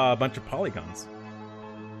got to draw a bunch of polygons.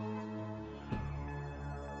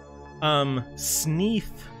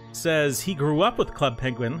 Sneath says he grew up with Club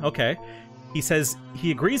Penguin. Okay. He says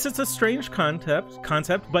he agrees it's a strange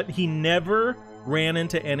concept, but he never ran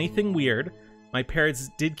into anything weird. My parents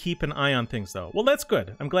did keep an eye on things, though. Well, that's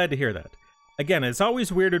good. I'm glad to hear that. Again, it's always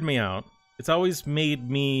weirded me out. It's always made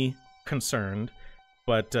me concerned.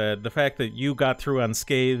 But the fact that you got through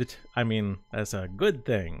unscathed, I mean, that's a good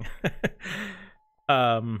thing.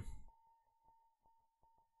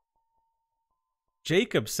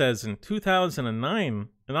 Jacob says in 2009,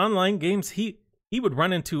 in online games, he would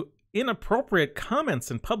run into inappropriate comments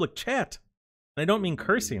in public chat. And I don't mean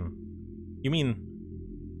cursing. You mean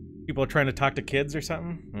people are trying to talk to kids or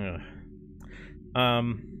something?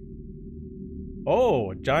 Ugh.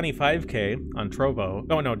 Oh, Johnny 5K on Trovo.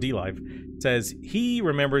 Oh no, D-Live says he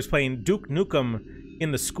remembers playing Duke Nukem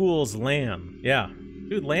in the school's LAN. Yeah,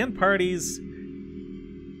 dude, LAN parties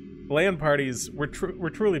we're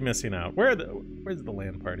truly missing out. Where's the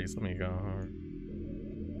LAN parties? Let me go.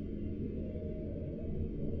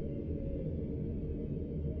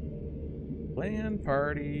 LAN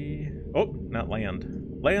party. Oh, not land.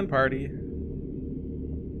 LAN party.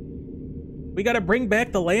 We gotta bring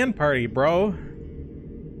back the LAN party, bro.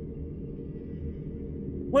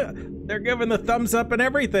 What? They're giving the thumbs up and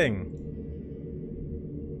everything.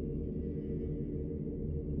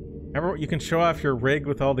 Remember, you can show off your rig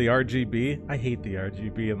with all the RGB. I hate the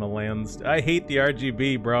RGB in the LANs. I hate the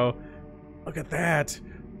RGB, bro. Look at that.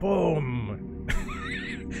 Boom.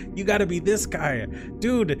 You gotta be this guy.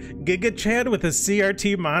 Dude, Giga Chad with a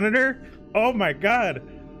CRT monitor? Oh my god.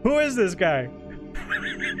 Who is this guy?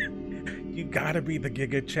 You gotta be the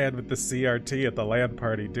Giga Chad with the CRT at the LAN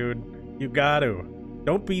party, dude. You gotta.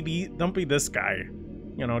 Don't be this guy.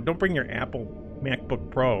 You know, don't bring your Apple MacBook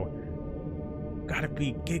Pro. Gotta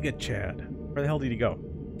be Giga Chad. Where the hell did he go?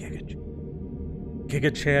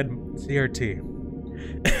 Giga Chad CRT.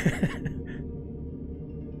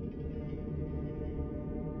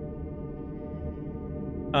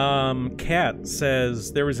 Kat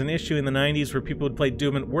says there was an issue in the 90s where people would play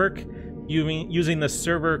Doom at work, using the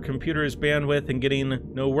server computer's bandwidth and getting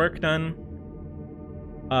no work done.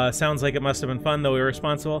 Sounds like it must have been fun, though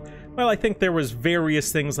irresponsible. Well, I think there was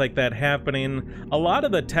various things like that happening. A lot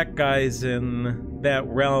of the tech guys in that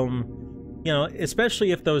realm, you know,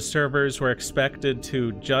 especially if those servers were expected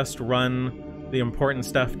to just run the important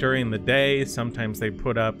stuff during the day, sometimes they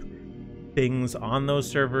put up things on those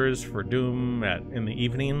servers for Doom in the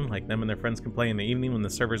evening, like them and their friends can play in the evening when the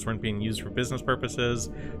servers weren't being used for business purposes,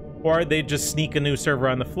 or they'd just sneak a new server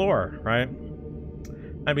on the floor, right?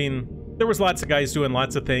 I mean, there was lots of guys doing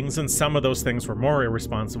lots of things, and some of those things were more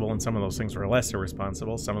irresponsible, and some of those things were less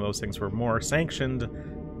irresponsible. Some of those things were more sanctioned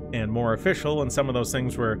and more official, and some of those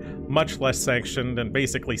things were much less sanctioned and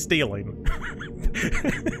basically stealing.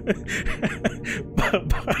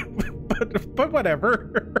 but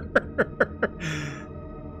whatever.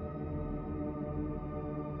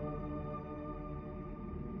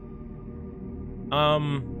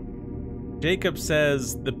 Jacob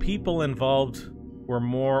says the people involved were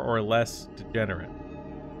more or less degenerate.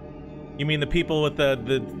 You mean the people with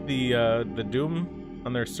the Doom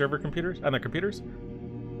on their server computers, on their computers?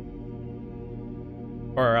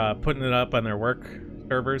 Or putting it up on their work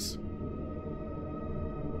servers?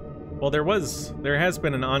 Well, there has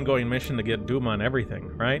been an ongoing mission to get Doom on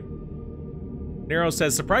everything, right? Nero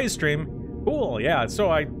says, surprise stream. Cool, yeah, so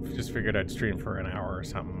I just figured I'd stream for an hour or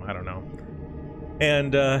something, I don't know.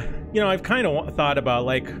 And, you know, I've kind of thought about,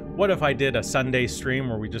 like, what if I did a Sunday stream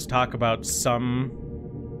where we just talk about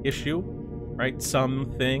some issue, right?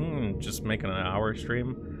 Something, and just making an hour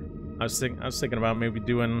stream. I was thinking about maybe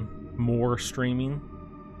doing more streaming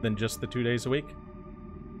than just the 2 days a week.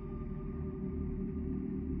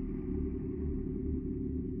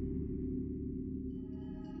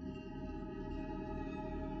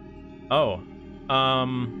 Oh.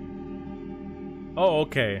 Oh,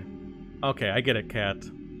 okay. Okay, I get it, Kat.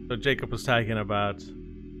 So Jacob was talking about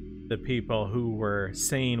the people who were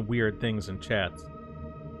saying weird things in chats.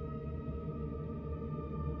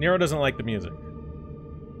 Nero doesn't like the music.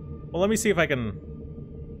 Well, let me see if I can...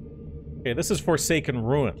 Okay, this is Forsaken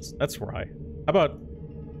Ruins. That's right. How about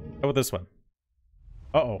this one?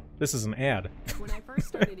 Uh-oh, this is an ad. When I first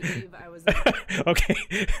started Eve, I was... Okay,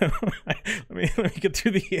 let me get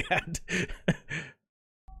through the ad.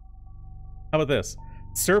 How about this?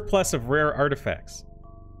 Surplus of rare artifacts.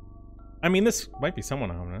 I mean, this might be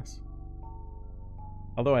somewhat ominous.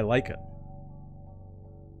 Although I like it.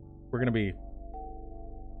 We're gonna be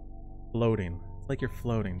floating. It's like you're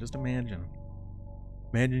floating. Just imagine.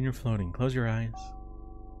 Imagine you're floating. Close your eyes.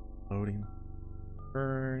 Floating.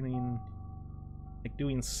 Burning. Like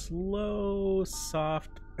doing slow,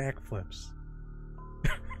 soft backflips.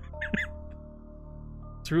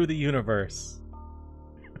 Through the universe.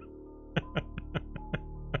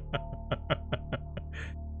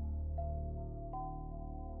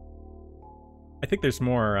 I think there's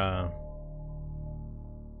more, How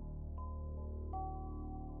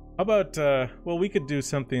about, well, we could do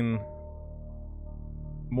something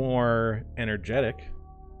more energetic.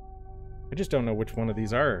 I just don't know which one of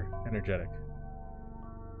these are energetic.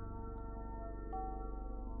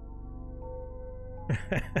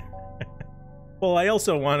 Well, I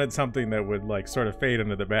also wanted something that would, like, sort of fade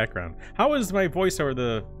into the background. How is my voice over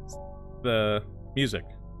the music?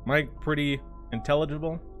 Am I pretty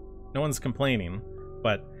intelligible? No one's complaining,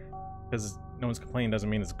 but because no one's complaining doesn't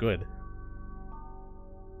mean it's good.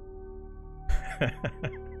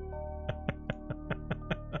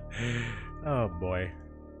 Oh boy.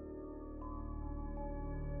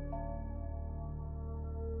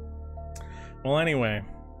 Well, anyway.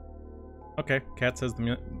 Okay, Kat says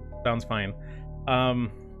the sounds fine. I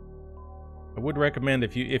would recommend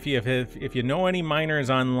if you know any miners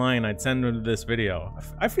online, I'd send them to this video.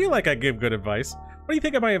 I feel like I give good advice. What do you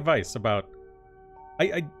think of my advice about?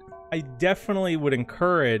 I definitely would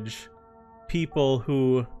encourage people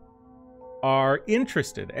who are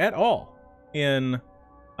interested at all in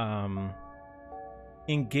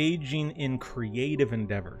engaging in creative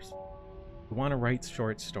endeavors. You want to write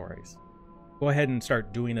short stories, go ahead and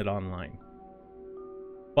start doing it online.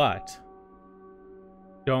 But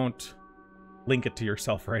don't link it to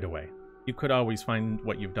yourself right away. You could always find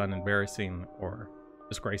what you've done embarrassing or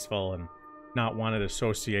disgraceful and not want it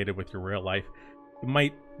associated with your real life. You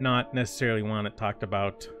might not necessarily want it talked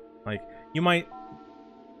about. Like, you might...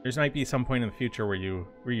 There might be some point in the future where you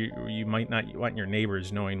might not want your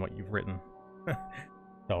neighbors knowing what you've written.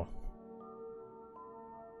 So,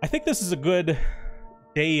 I think this is a good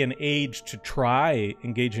day and age to try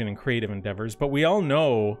engaging in creative endeavors, but we all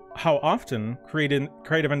know how often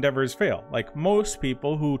creative endeavors fail. Like, most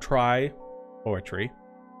people who try poetry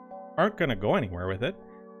aren't going to go anywhere with it.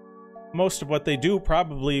 Most of what they do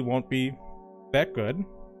probably won't be that good.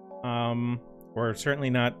 or certainly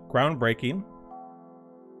not groundbreaking.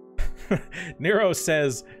 Nero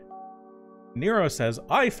says,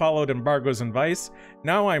 I followed embargo's advice.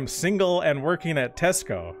 Now I'm single and working at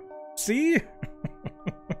Tesco. See?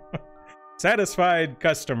 Satisfied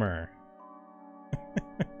customer.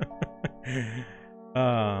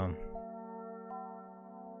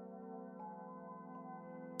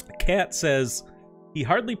 Cat says, he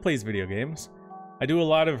hardly plays video games. I do a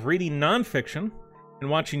lot of reading nonfiction and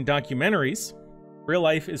watching documentaries. Real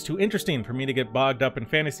life is too interesting for me to get bogged up in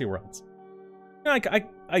fantasy worlds. Like, I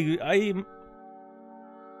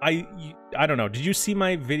don't know. Did you see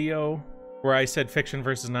my video where I said fiction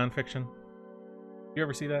versus nonfiction? Did you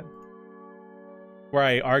ever see that? Where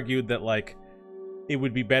I argued that, like, it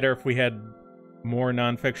would be better if we had more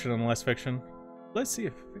nonfiction and less fiction. Let's see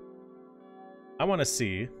if... I want to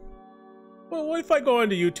see... Well, what if I go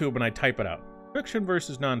onto YouTube and I type it out? Fiction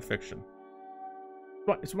versus nonfiction.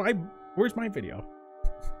 Where's my video?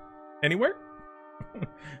 Anywhere?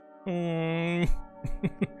 No?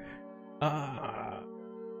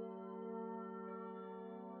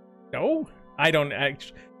 I don't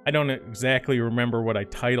exactly remember what I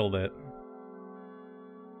titled it.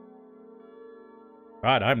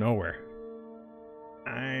 God, I'm nowhere.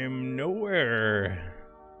 I'm nowhere.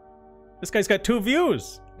 This guy's got 2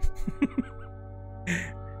 views.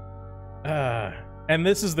 And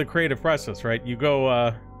this is the creative process, right? You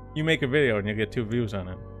go, you make a video and you get 2 views on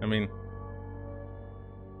it. I mean...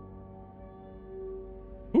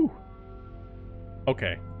 Whew.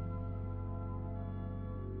 Okay.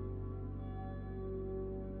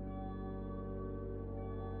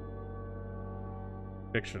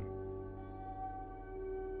 Fiction.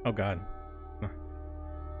 Oh, God.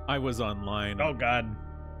 I was online. Oh, God.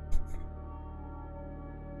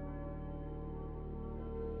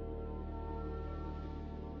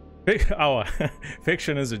 Oh,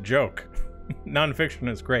 fiction is a joke. Non-fiction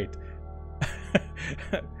is great.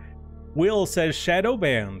 Will says shadow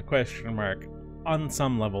banned, question mark. On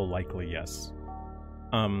some level, likely yes.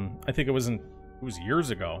 I think it was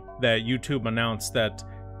years ago that YouTube announced that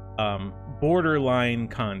borderline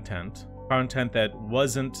content that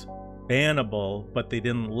wasn't bannable but they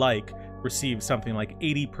didn't like, received something like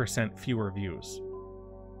 80% fewer views.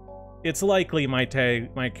 It's likely my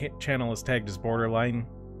channel is tagged as borderline,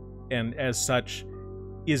 and as such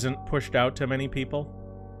isn't pushed out to many people.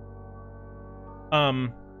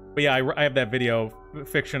 But yeah, I have that video.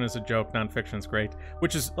 Fiction is a joke, non-fiction's great,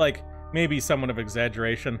 which is like maybe somewhat of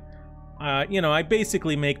exaggeration. You know, I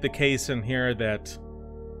basically make the case in here that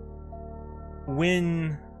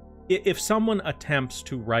if someone attempts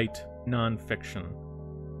to write non-fiction,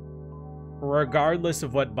 regardless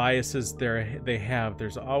of what biases they have,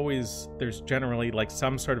 there's generally like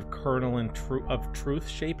some sort of kernel of truth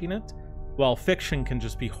shaping it, while fiction can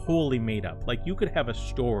just be wholly made up. Like, you could have a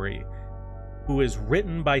story who is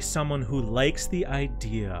written by someone who likes the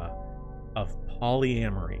idea of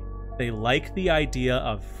polyamory. They like the idea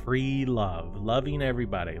of free love, loving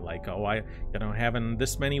everybody. Like, oh, having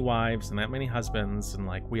this many wives and that many husbands, and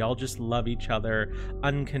like, we all just love each other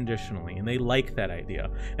unconditionally. And they like that idea.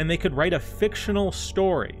 And they could write a fictional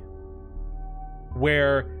story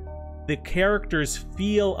where the characters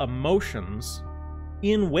feel emotions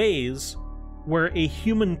in ways where a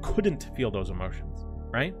human couldn't feel those emotions,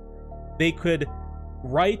 right? They could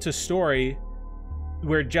write a story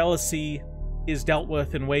where jealousy is dealt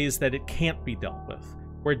with in ways that it can't be dealt with,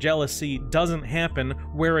 where jealousy doesn't happen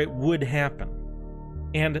where it would happen.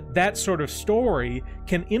 And that sort of story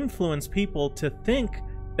can influence people to think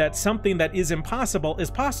that something that is impossible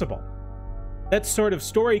is possible. That sort of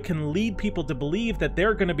story can lead people to believe that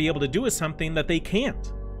they're going to be able to do something that they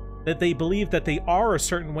can't, that they believe that they are a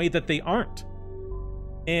certain way that they aren't.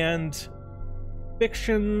 And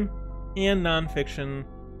fiction and nonfiction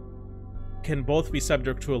can both be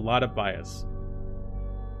subject to a lot of bias.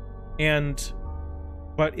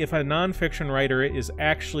 But if a nonfiction writer is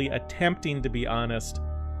actually attempting to be honest,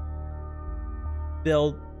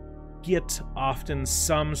 they'll get often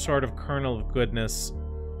some sort of kernel of goodness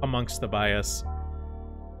amongst the bias.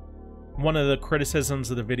 One of the criticisms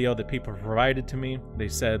of the video that people provided to me, they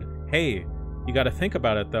said, hey, you got to think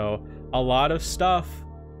about it though. A lot of stuff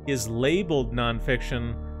is labeled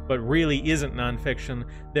nonfiction, but really isn't nonfiction.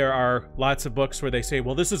 There are lots of books where they say,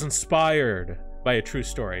 well, this is inspired by a true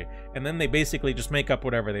story, and then they basically just make up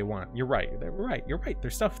whatever they want. You're right. You're right.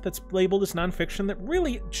 There's stuff that's labeled as nonfiction that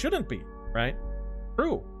really shouldn't be, right?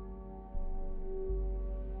 True.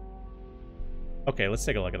 Okay, let's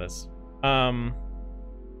take a look at this.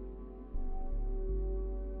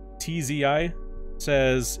 TZI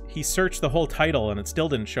says he searched the whole title and it still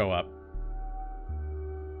didn't show up.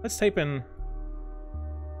 Let's type in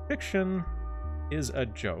fiction is a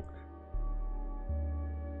joke.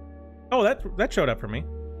 Oh, that showed up for me.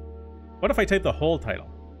 What if I type the whole title?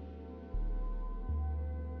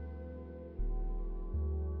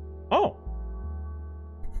 Oh.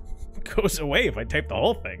 Goes away if I type the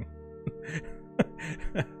whole thing.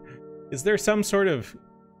 Is there some sort of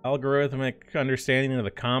algorithmic understanding of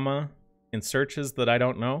the comma in searches that I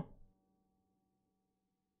don't know?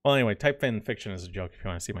 Well, anyway, type in fiction is a joke if you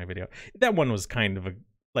want to see my video. That one was kind of a,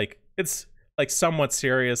 like, it's like somewhat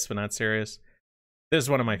serious, but not serious. This is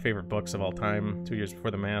one of my favorite books of all time, 2 Years Before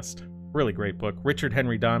the Mast. Really great book. Richard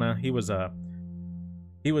Henry Donna, he was a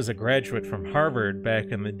graduate from Harvard back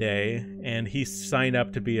in the day, and he signed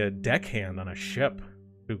up to be a deckhand on a ship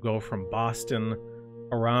to go from Boston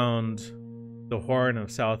around the Horn of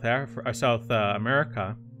South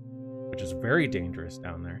America, which is very dangerous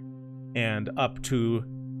down there, and up to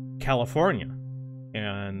California.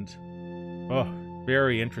 And, oh,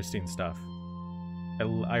 very interesting stuff.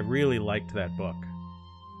 I really liked that book.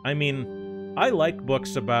 I mean, I like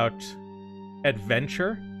books about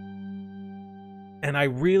adventure, and I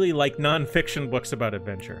really like non-fiction books about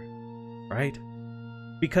adventure, right?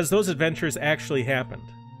 Because those adventures actually happened.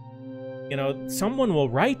 You know, someone will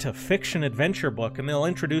write a fiction adventure book, and they'll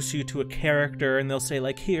introduce you to a character, and they'll say,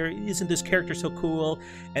 like, here, isn't this character so cool?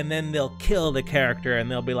 And then they'll kill the character, and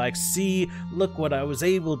they'll be like, see, look what I was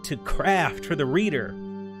able to craft for the reader.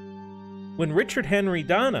 When Richard Henry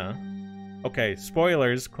Donna, okay,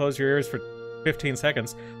 spoilers, close your ears for 15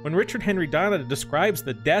 seconds. When Richard Henry Donna describes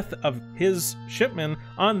the death of his shipman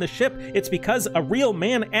on the ship, it's because a real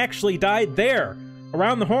man actually died there,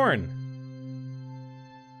 around the Horn.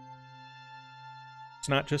 It's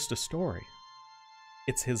not just a story.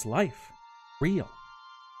 It's his life. Real.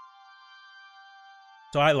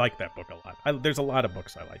 So I like that book a lot. There's a lot of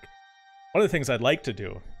books I like. One of the things I'd like to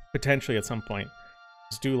do, potentially at some point,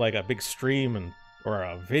 is do like a big stream or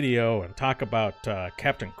a video and talk about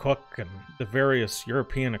Captain Cook and the various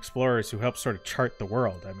European explorers who helped sort of chart the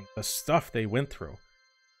world. I mean, the stuff they went through.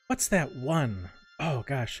 What's that one? Oh,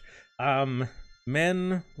 gosh.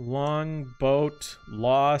 Men, Longboat,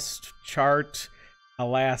 Lost, Chart,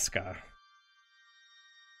 Alaska.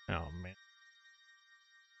 Oh, man.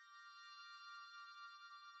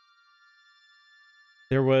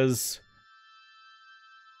 There was...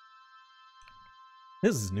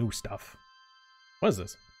 This is new stuff. What is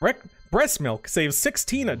this? Breast milk saves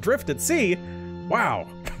 16 adrift at sea? Wow.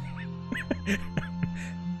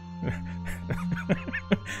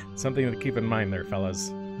 Something to keep in mind there,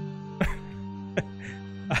 fellas.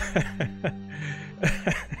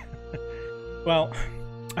 Well,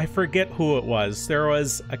 I forget who it was. There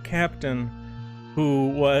was a captain who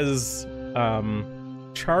was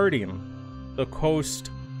charting the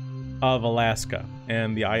coast of Alaska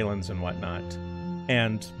and the islands and whatnot.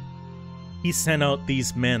 And he sent out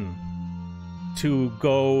these men to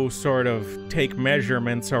go sort of take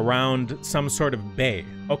measurements around some sort of bay.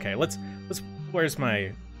 Okay, let's where's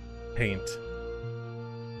my paint?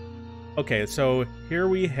 Okay, so here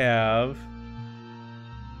we have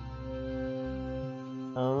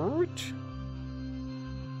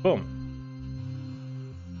boom.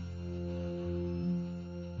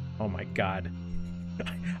 Oh my god.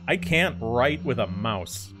 I can't write with a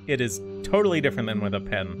mouse. It is totally different than with a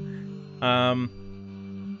pen.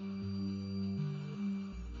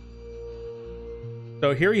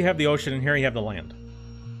 So here you have the ocean and here you have the land.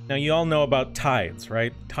 Now you all know about tides,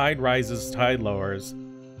 right? Tide rises, tide lowers.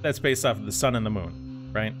 That's based off of the sun and the moon,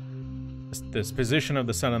 right? This position of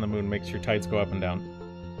the sun and the moon makes your tides go up and down.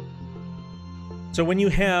 So when you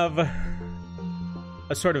have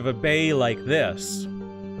a sort of a bay like this,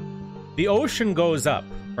 the ocean goes up,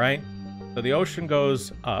 right? So the ocean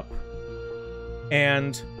goes up,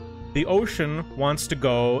 and the ocean wants to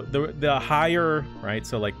go the higher, right?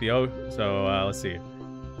 So like let's see,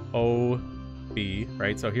 OB,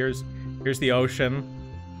 right? So here's the ocean,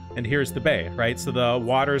 and here's the bay, right? So the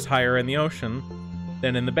water's higher in the ocean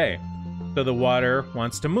than in the bay. So the water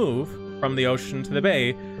wants to move from the ocean to the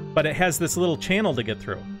bay, but it has this little channel to get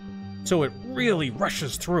through. So it really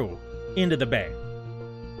rushes through into the bay,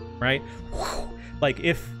 right? Like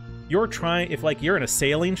if you're in a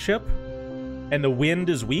sailing ship and the wind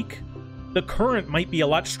is weak, the current might be a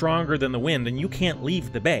lot stronger than the wind, and you can't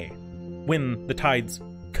leave the bay when the tide's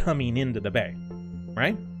coming into the bay,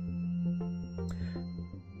 right?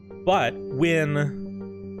 But when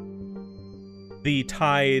the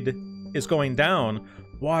tide is going down,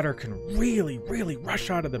 water can really, really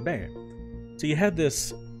rush out of the bay. So you had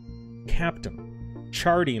this captain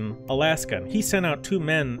charting Alaska, and he sent out two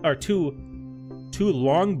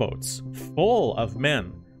longboats full of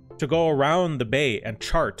men to go around the bay and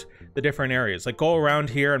chart the different areas. Like, go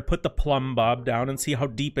around here and put the plumb bob down and see how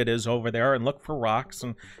deep it is over there and look for rocks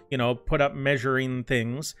and, you know, put up measuring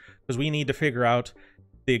things, because we need to figure out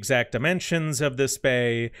the exact dimensions of this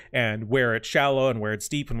bay and where it's shallow and where it's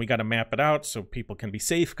deep, and we got to map it out so people can be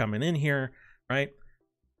safe coming in here, right?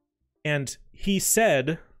 And he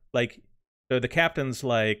said, like, the captain's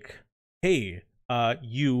like, hey,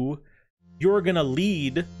 you're gonna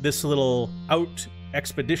lead this little out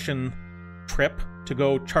expedition trip to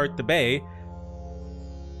go chart the bay,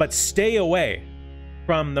 but stay away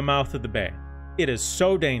from the mouth of the bay. It is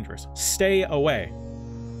so dangerous. Stay away.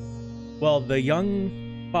 Well, the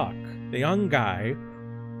young buck, the young guy,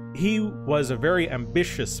 he was a very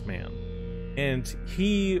ambitious man, and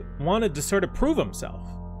he wanted to sort of prove himself.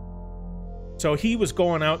 So he was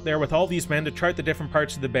going out there with all these men to chart the different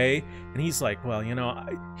parts of the bay, and he's like, well, you know,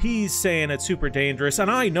 he's saying it's super dangerous,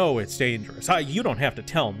 and I know it's dangerous. You don't have to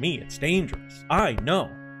tell me it's dangerous. I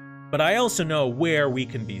know. But I also know where we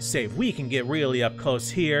can be safe. We can get really up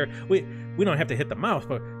close here. We don't have to hit the mouth,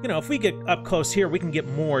 but, you know, if we get up close here, we can get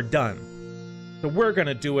more done. So we're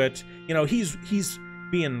gonna do it. You know, he's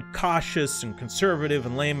being cautious and conservative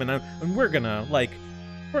and lame, and we're gonna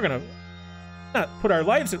not put our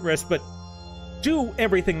lives at risk, but do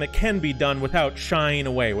everything that can be done without shying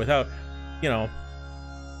away, without, you know,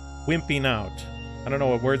 wimping out. I don't know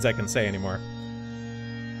what words I can say anymore.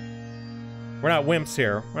 We're not wimps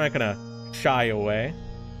here. We're not gonna shy away.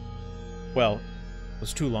 Well,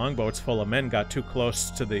 those two longboats full of men got too close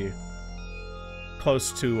to the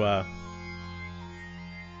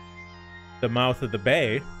mouth of the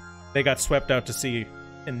bay. They got swept out to sea,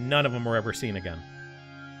 and none of them were ever seen again.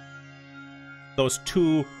 Those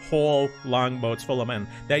two whole longboats full of men.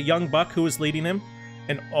 That young buck who was leading him,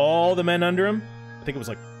 and all the men under him, I think it was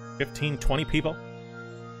like 15, 20 people,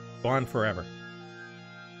 gone forever.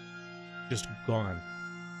 Just gone.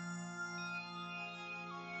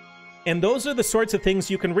 And those are the sorts of things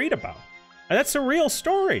you can read about. And that's a real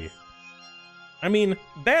story. I mean,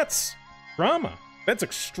 that's drama. That's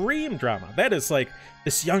extreme drama. That is like,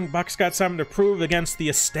 this young buck's got something to prove against the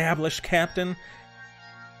established captain.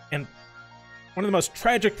 And one of the most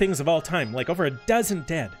tragic things of all time, like over a dozen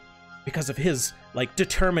dead because of his, like,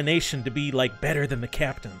 determination to be, like, better than the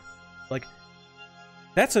captain. Like,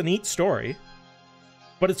 that's a neat story,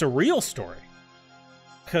 but it's a real story.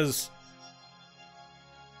 Because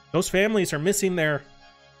those families are missing their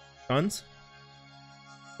sons.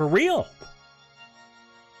 For real.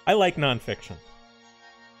 I like nonfiction.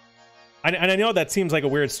 And I know that seems like a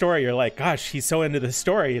weird story. You're like, gosh, he's so into this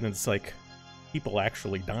story, and it's like, people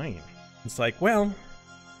actually dying. It's like, well,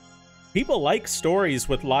 people like stories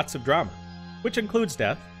with lots of drama, which includes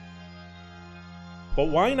death. But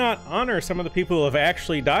why not honor some of the people who have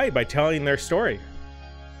actually died by telling their story?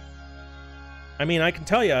 I mean, I can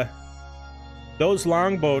tell you, those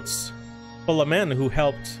longboats full of men who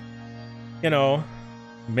helped, you know,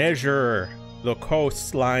 measure the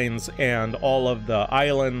coastlines and all of the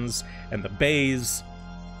islands and the bays,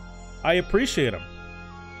 I appreciate them.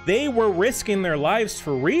 They were risking their lives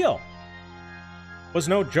for real. It was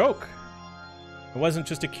no joke. It wasn't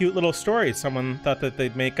just a cute little story someone thought that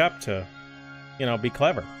they'd make up to, you know, be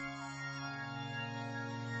clever.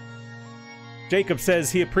 Jacob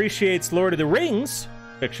says he appreciates Lord of the Rings,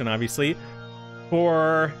 fiction obviously,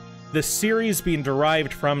 for the series being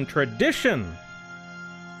derived from tradition.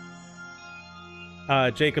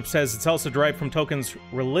 Jacob says it's also derived from Tolkien's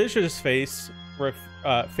religious faith,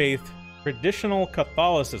 traditional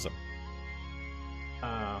Catholicism.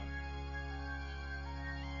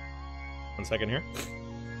 One second here.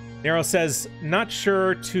 Nero says, not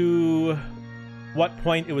sure to what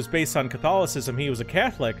point it was based on Catholicism. He was a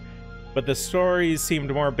Catholic, but the stories seemed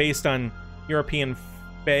more based on European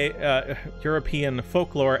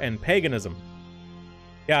folklore and paganism.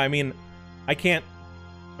 Yeah, I mean, I'm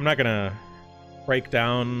not gonna break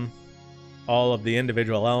down all of the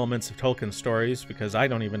individual elements of Tolkien's stories, because I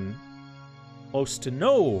don't even close to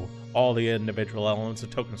know all the individual elements of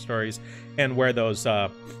Tolkien stories and where those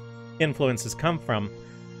influences come from.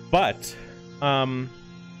 But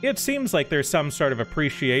it seems like there's some sort of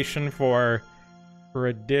appreciation for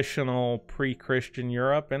traditional pre-Christian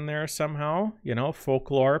Europe in there somehow, you know,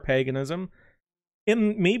 folklore, paganism,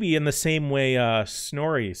 maybe in the same way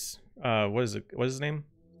Snorri's what is his name?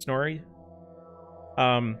 Snorri?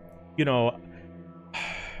 You know,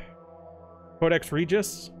 Codex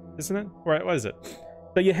Regius, isn't it? Right, what is it?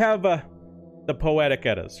 So you have the Poetic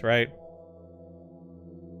Eddas, right?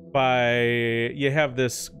 You have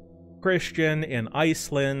this Christian in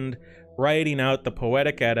Iceland writing out the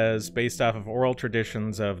Poetic Eddas based off of oral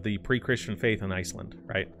traditions of the pre-Christian faith in Iceland,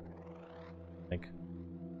 right? Like,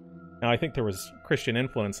 now I think there was Christian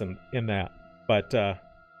influence in that, but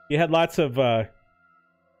you had lots of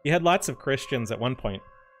Christians at one point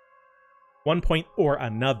or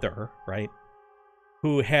another, right?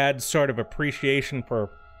 Who had sort of appreciation for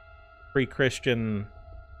pre-Christian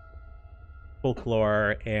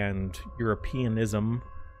folklore and Europeanism,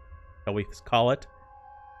 shall we call it?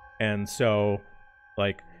 And so,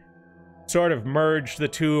 like, sort of merged the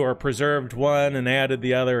two or preserved one and added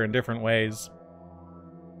the other in different ways.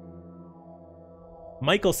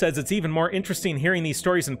 Michael says it's even more interesting hearing these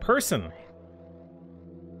stories in person.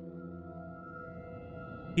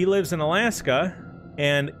 He lives in Alaska,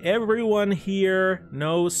 and everyone here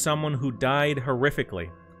knows someone who died horrifically.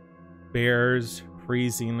 Bears,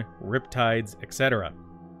 freezing, riptides, etc.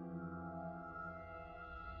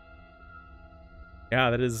 Yeah,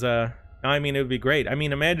 that is, I mean, it would be great. I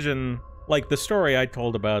mean, imagine, like, the story I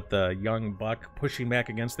told about the young buck pushing back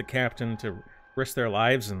against the captain to risk their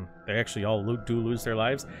lives, and they actually all do lose their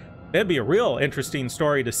lives. That'd be a real interesting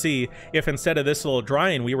story to see if instead of this little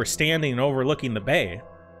drawing, we were standing overlooking the bay.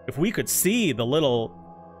 If we could see the little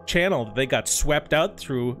channel that they got swept out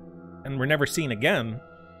through and were never seen again,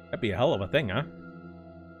 that'd be a hell of a thing, huh?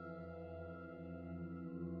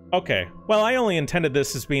 Okay, well, I only intended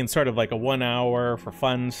this as being sort of like a 1 hour for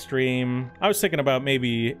fun stream. I was thinking about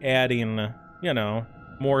maybe adding, you know,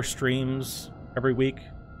 more streams every week.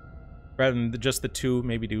 Rather than just the 2,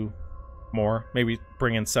 maybe do more. Maybe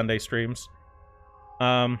bring in Sunday streams.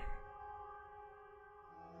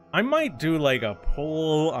 I might do like a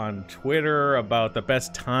poll on Twitter about the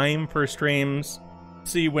best time for streams.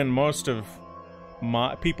 See when most of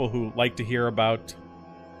my people who like to hear about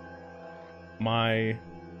my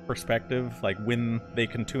perspective, like when they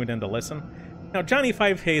can tune in to listen. Now, Johnny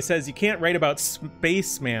 5K says you can't write about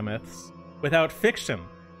space mammoths without fiction.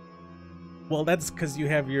 Well, that's because you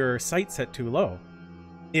have your sight set too low.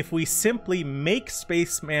 If we simply make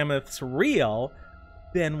space mammoths real,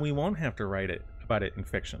 then we won't have to write about it in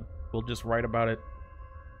fiction. We'll just write about it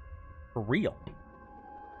for real.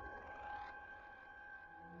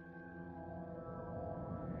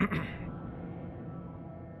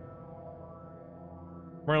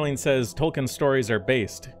 Merlin says Tolkien's stories are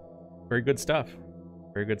based. Very good stuff.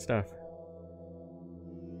 Very good stuff.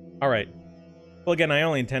 All right. Well, again, I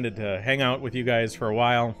only intended to hang out with you guys for a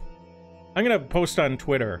while. I'm going to post on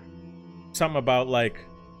Twitter something about, like,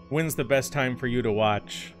 when's the best time for you to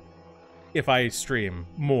watch if I stream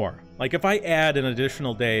more. Like, if I add an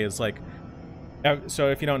additional day is like... So,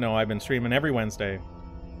 if you don't know, I've been streaming every Wednesday,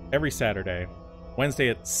 every Saturday, Wednesday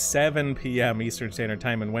at 7 p.m. Eastern Standard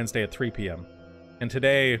Time, and Wednesday at 3 p.m. And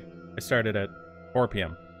today, I started at 4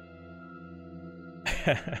 p.m.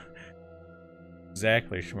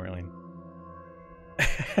 Exactly, Schmerling.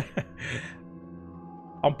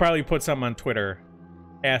 I'll probably put something on Twitter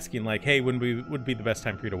asking, like, hey, when would be the best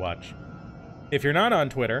time for you to watch? If you're not on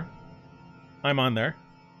Twitter, I'm on there.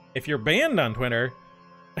 If you're banned on Twitter,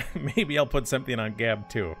 maybe I'll put something on Gab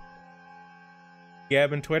too.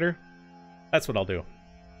 Gab and Twitter? That's what I'll do.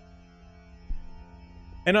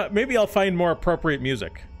 And maybe I'll find more appropriate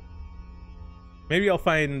music. Maybe I'll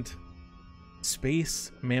find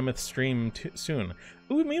Space Mammoth stream soon.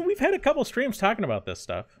 Ooh, I mean, we've had a couple streams talking about this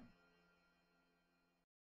stuff.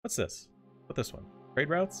 What's this? What's this one? Trade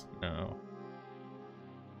routes? No.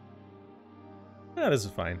 Ah, this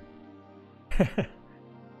is fine.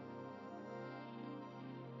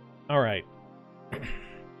 Alright. I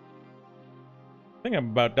think I'm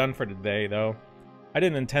about done for today, though. I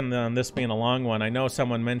didn't intend on this being a long one. I know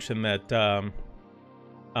someone mentioned that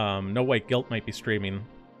No White Guilt might be streaming.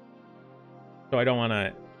 So I don't want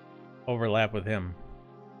to overlap with him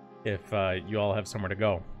if you all have somewhere to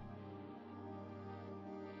go.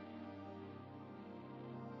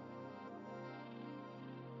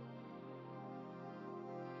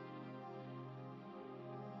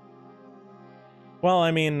 Well,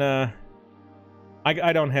 I mean, I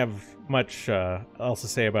don't have much else to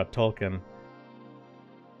say about Tolkien.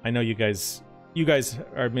 I know you guys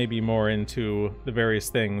are maybe more into the various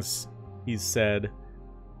things he's said.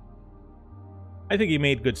 I think he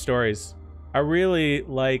made good stories. I really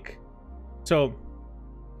like... So,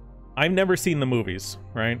 I've never seen the movies,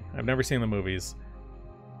 right? I've never seen the movies.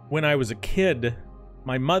 When I was a kid,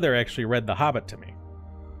 my mother actually read The Hobbit to me.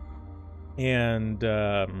 And,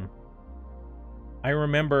 I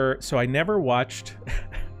remember... So I never watched...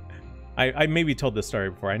 I maybe told this story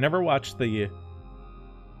before. I never watched the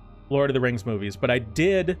Lord of the Rings movies, but I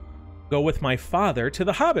did go with my father to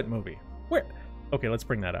the Hobbit movie. Where? Okay, let's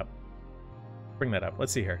bring that up. Bring that up.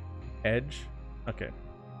 Let's see here. Edge. Okay.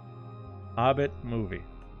 Hobbit movie.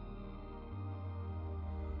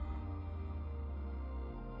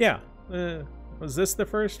 Yeah. Was this the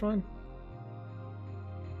first one?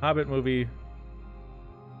 Hobbit movie.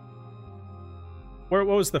 What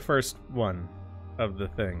was the first one of the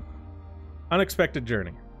thing? Unexpected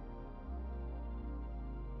Journey.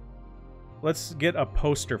 Let's get a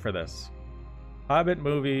poster for this. Hobbit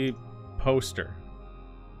movie poster.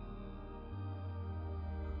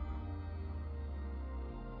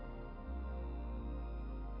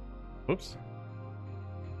 Oops.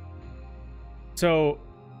 So,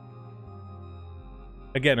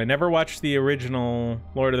 again, I never watched the original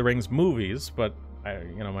Lord of the Rings movies, but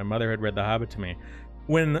my mother had read The Hobbit to me.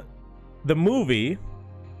 When the movie,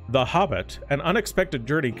 The Hobbit, An Unexpected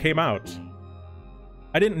Journey came out,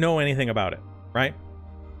 I didn't know anything about it, right?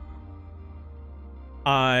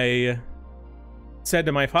 I said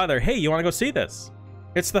to my father, hey, you want to go see this?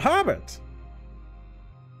 It's The Hobbit.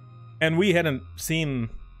 And we hadn't seen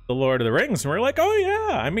The Lord of the Rings, and we're like, oh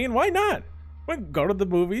yeah, I mean, why not? We can go to the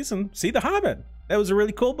movies and see The Hobbit. That was a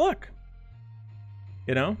really cool book.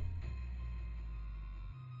 You know?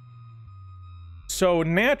 So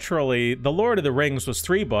naturally, The Lord of the Rings was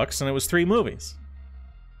 3 books, and it was 3 movies.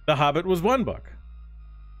 The Hobbit was 1 book.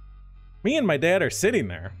 Me and my dad are sitting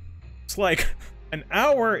there. It's like an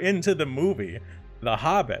hour into the movie, The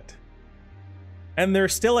Hobbit. And they're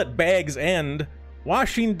still at Bag's End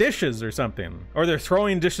washing dishes or something. Or they're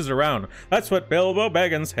throwing dishes around. That's what Bilbo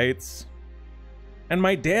Baggins hates. And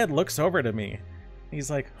my dad looks over to me. He's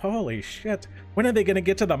like, holy shit, when are they going to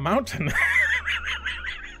get to the mountain?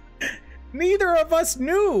 Neither of us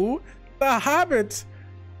knew the Hobbit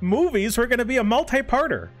movies were going to be a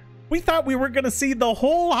multi-parter. We thought we were going to see the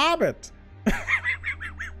whole Hobbit.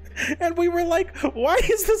 And we were like, why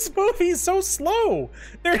is this movie so slow?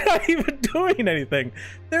 They're not even doing anything.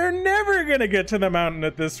 They're never going to get to the mountain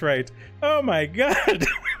at this rate. Oh my god.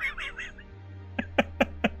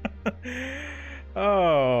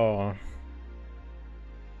 Oh.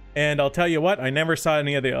 And I'll tell you what, I never saw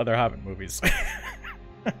any of the other Hobbit movies.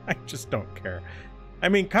 I just don't care. I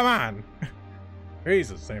mean, come on.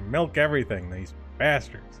 Jesus, they milk everything, these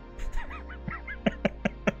bastards.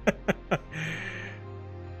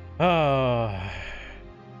 Oh.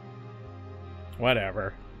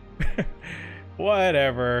 Whatever.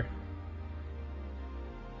 Whatever.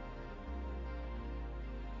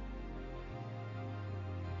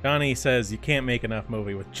 Johnny says you can't make enough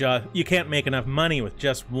money with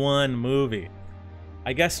just one movie.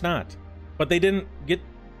 I guess not. But they didn't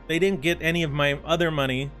get any of my other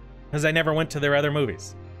money because I never went to their other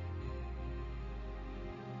movies.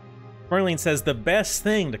 Marlene says the best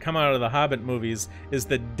thing to come out of the Hobbit movies is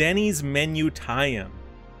the Denny's menu tie-in.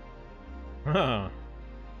 Huh.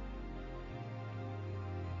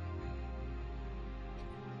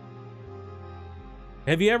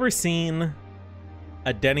 Have you ever seen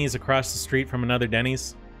a Denny's across the street from another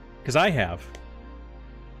Denny's? Because I have.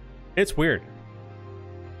 It's weird.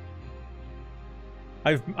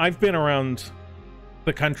 I've been around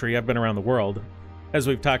the country. I've been around the world, as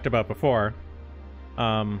we've talked about before.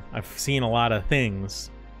 I've seen a lot of things.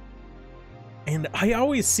 And I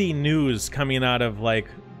always see news coming out of, like,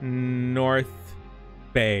 North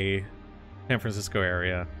Bay, San Francisco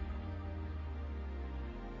area.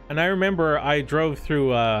 And I remember I drove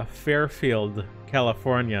through Fairfield,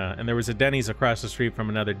 California, and there was a Denny's across the street from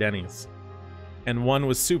another Denny's. And one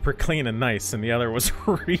was super clean and nice, and the other was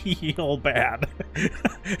real bad.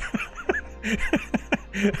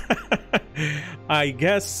 I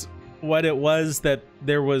guess what it was that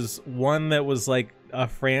there was one that was like a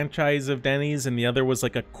franchise of Denny's, and the other was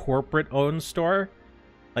like a corporate-owned store.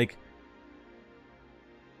 Like,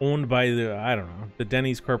 owned by the, I don't know, the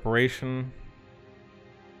Denny's Corporation.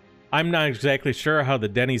 I'm not exactly sure how the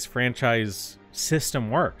Denny's franchise system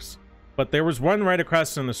works. But there was one right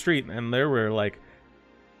across from the street, and there were, like,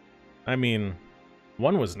 I mean,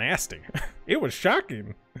 one was nasty. It was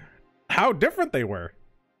shocking how different they were.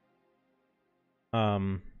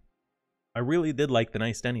 I really did like the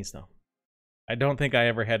nice Denny's, though. I don't think I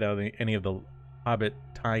ever had any of the Hobbit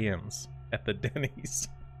tie-ins at the Denny's.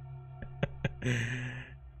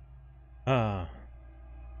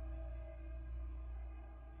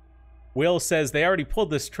 Will says they already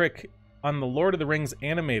pulled this trick on the Lord of the Rings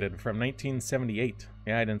animated from 1978.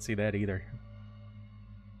 Yeah, I didn't see that either.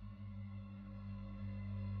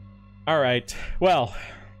 All right. Well.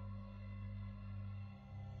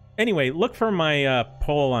 Anyway, look for my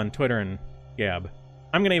poll on Twitter and Gab.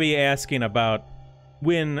 I'm going to be asking about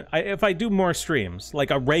if I do more streams,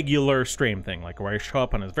 like a regular stream thing, like where I show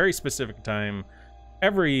up on a very specific time,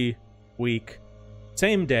 every week,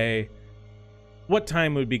 same day, what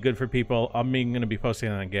time would be good for people. I'm going to be posting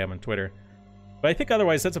on Gab and Twitter. But I think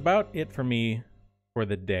otherwise that's about it for me for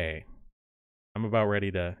the day. I'm about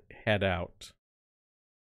ready to head out.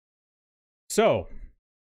 So,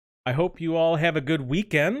 I hope you all have a good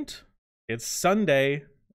weekend. It's Sunday.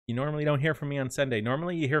 You normally don't hear from me on Sunday.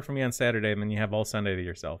 Normally you hear from me on Saturday, and then you have all Sunday to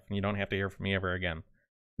yourself, and you don't have to hear from me ever again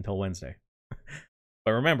until Wednesday.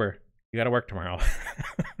 But remember, you got to work tomorrow.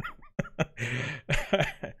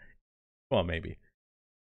 Well, maybe.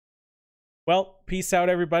 Well, peace out,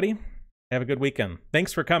 everybody. Have a good weekend.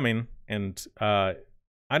 Thanks for coming. And I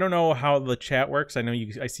don't know how the chat works.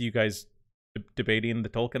 I see you guys debating the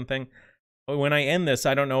Tolkien thing. When I end this,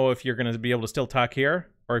 I don't know if you're going to be able to still talk here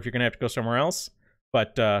or if you're going to have to go somewhere else.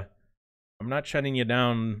 But I'm not shutting you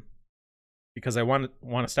down because I want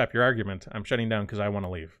to stop your argument. I'm shutting down because I want to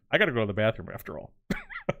leave. I got to go to the bathroom after all.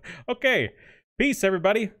 Okay. Peace,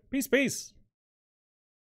 everybody. Peace, peace.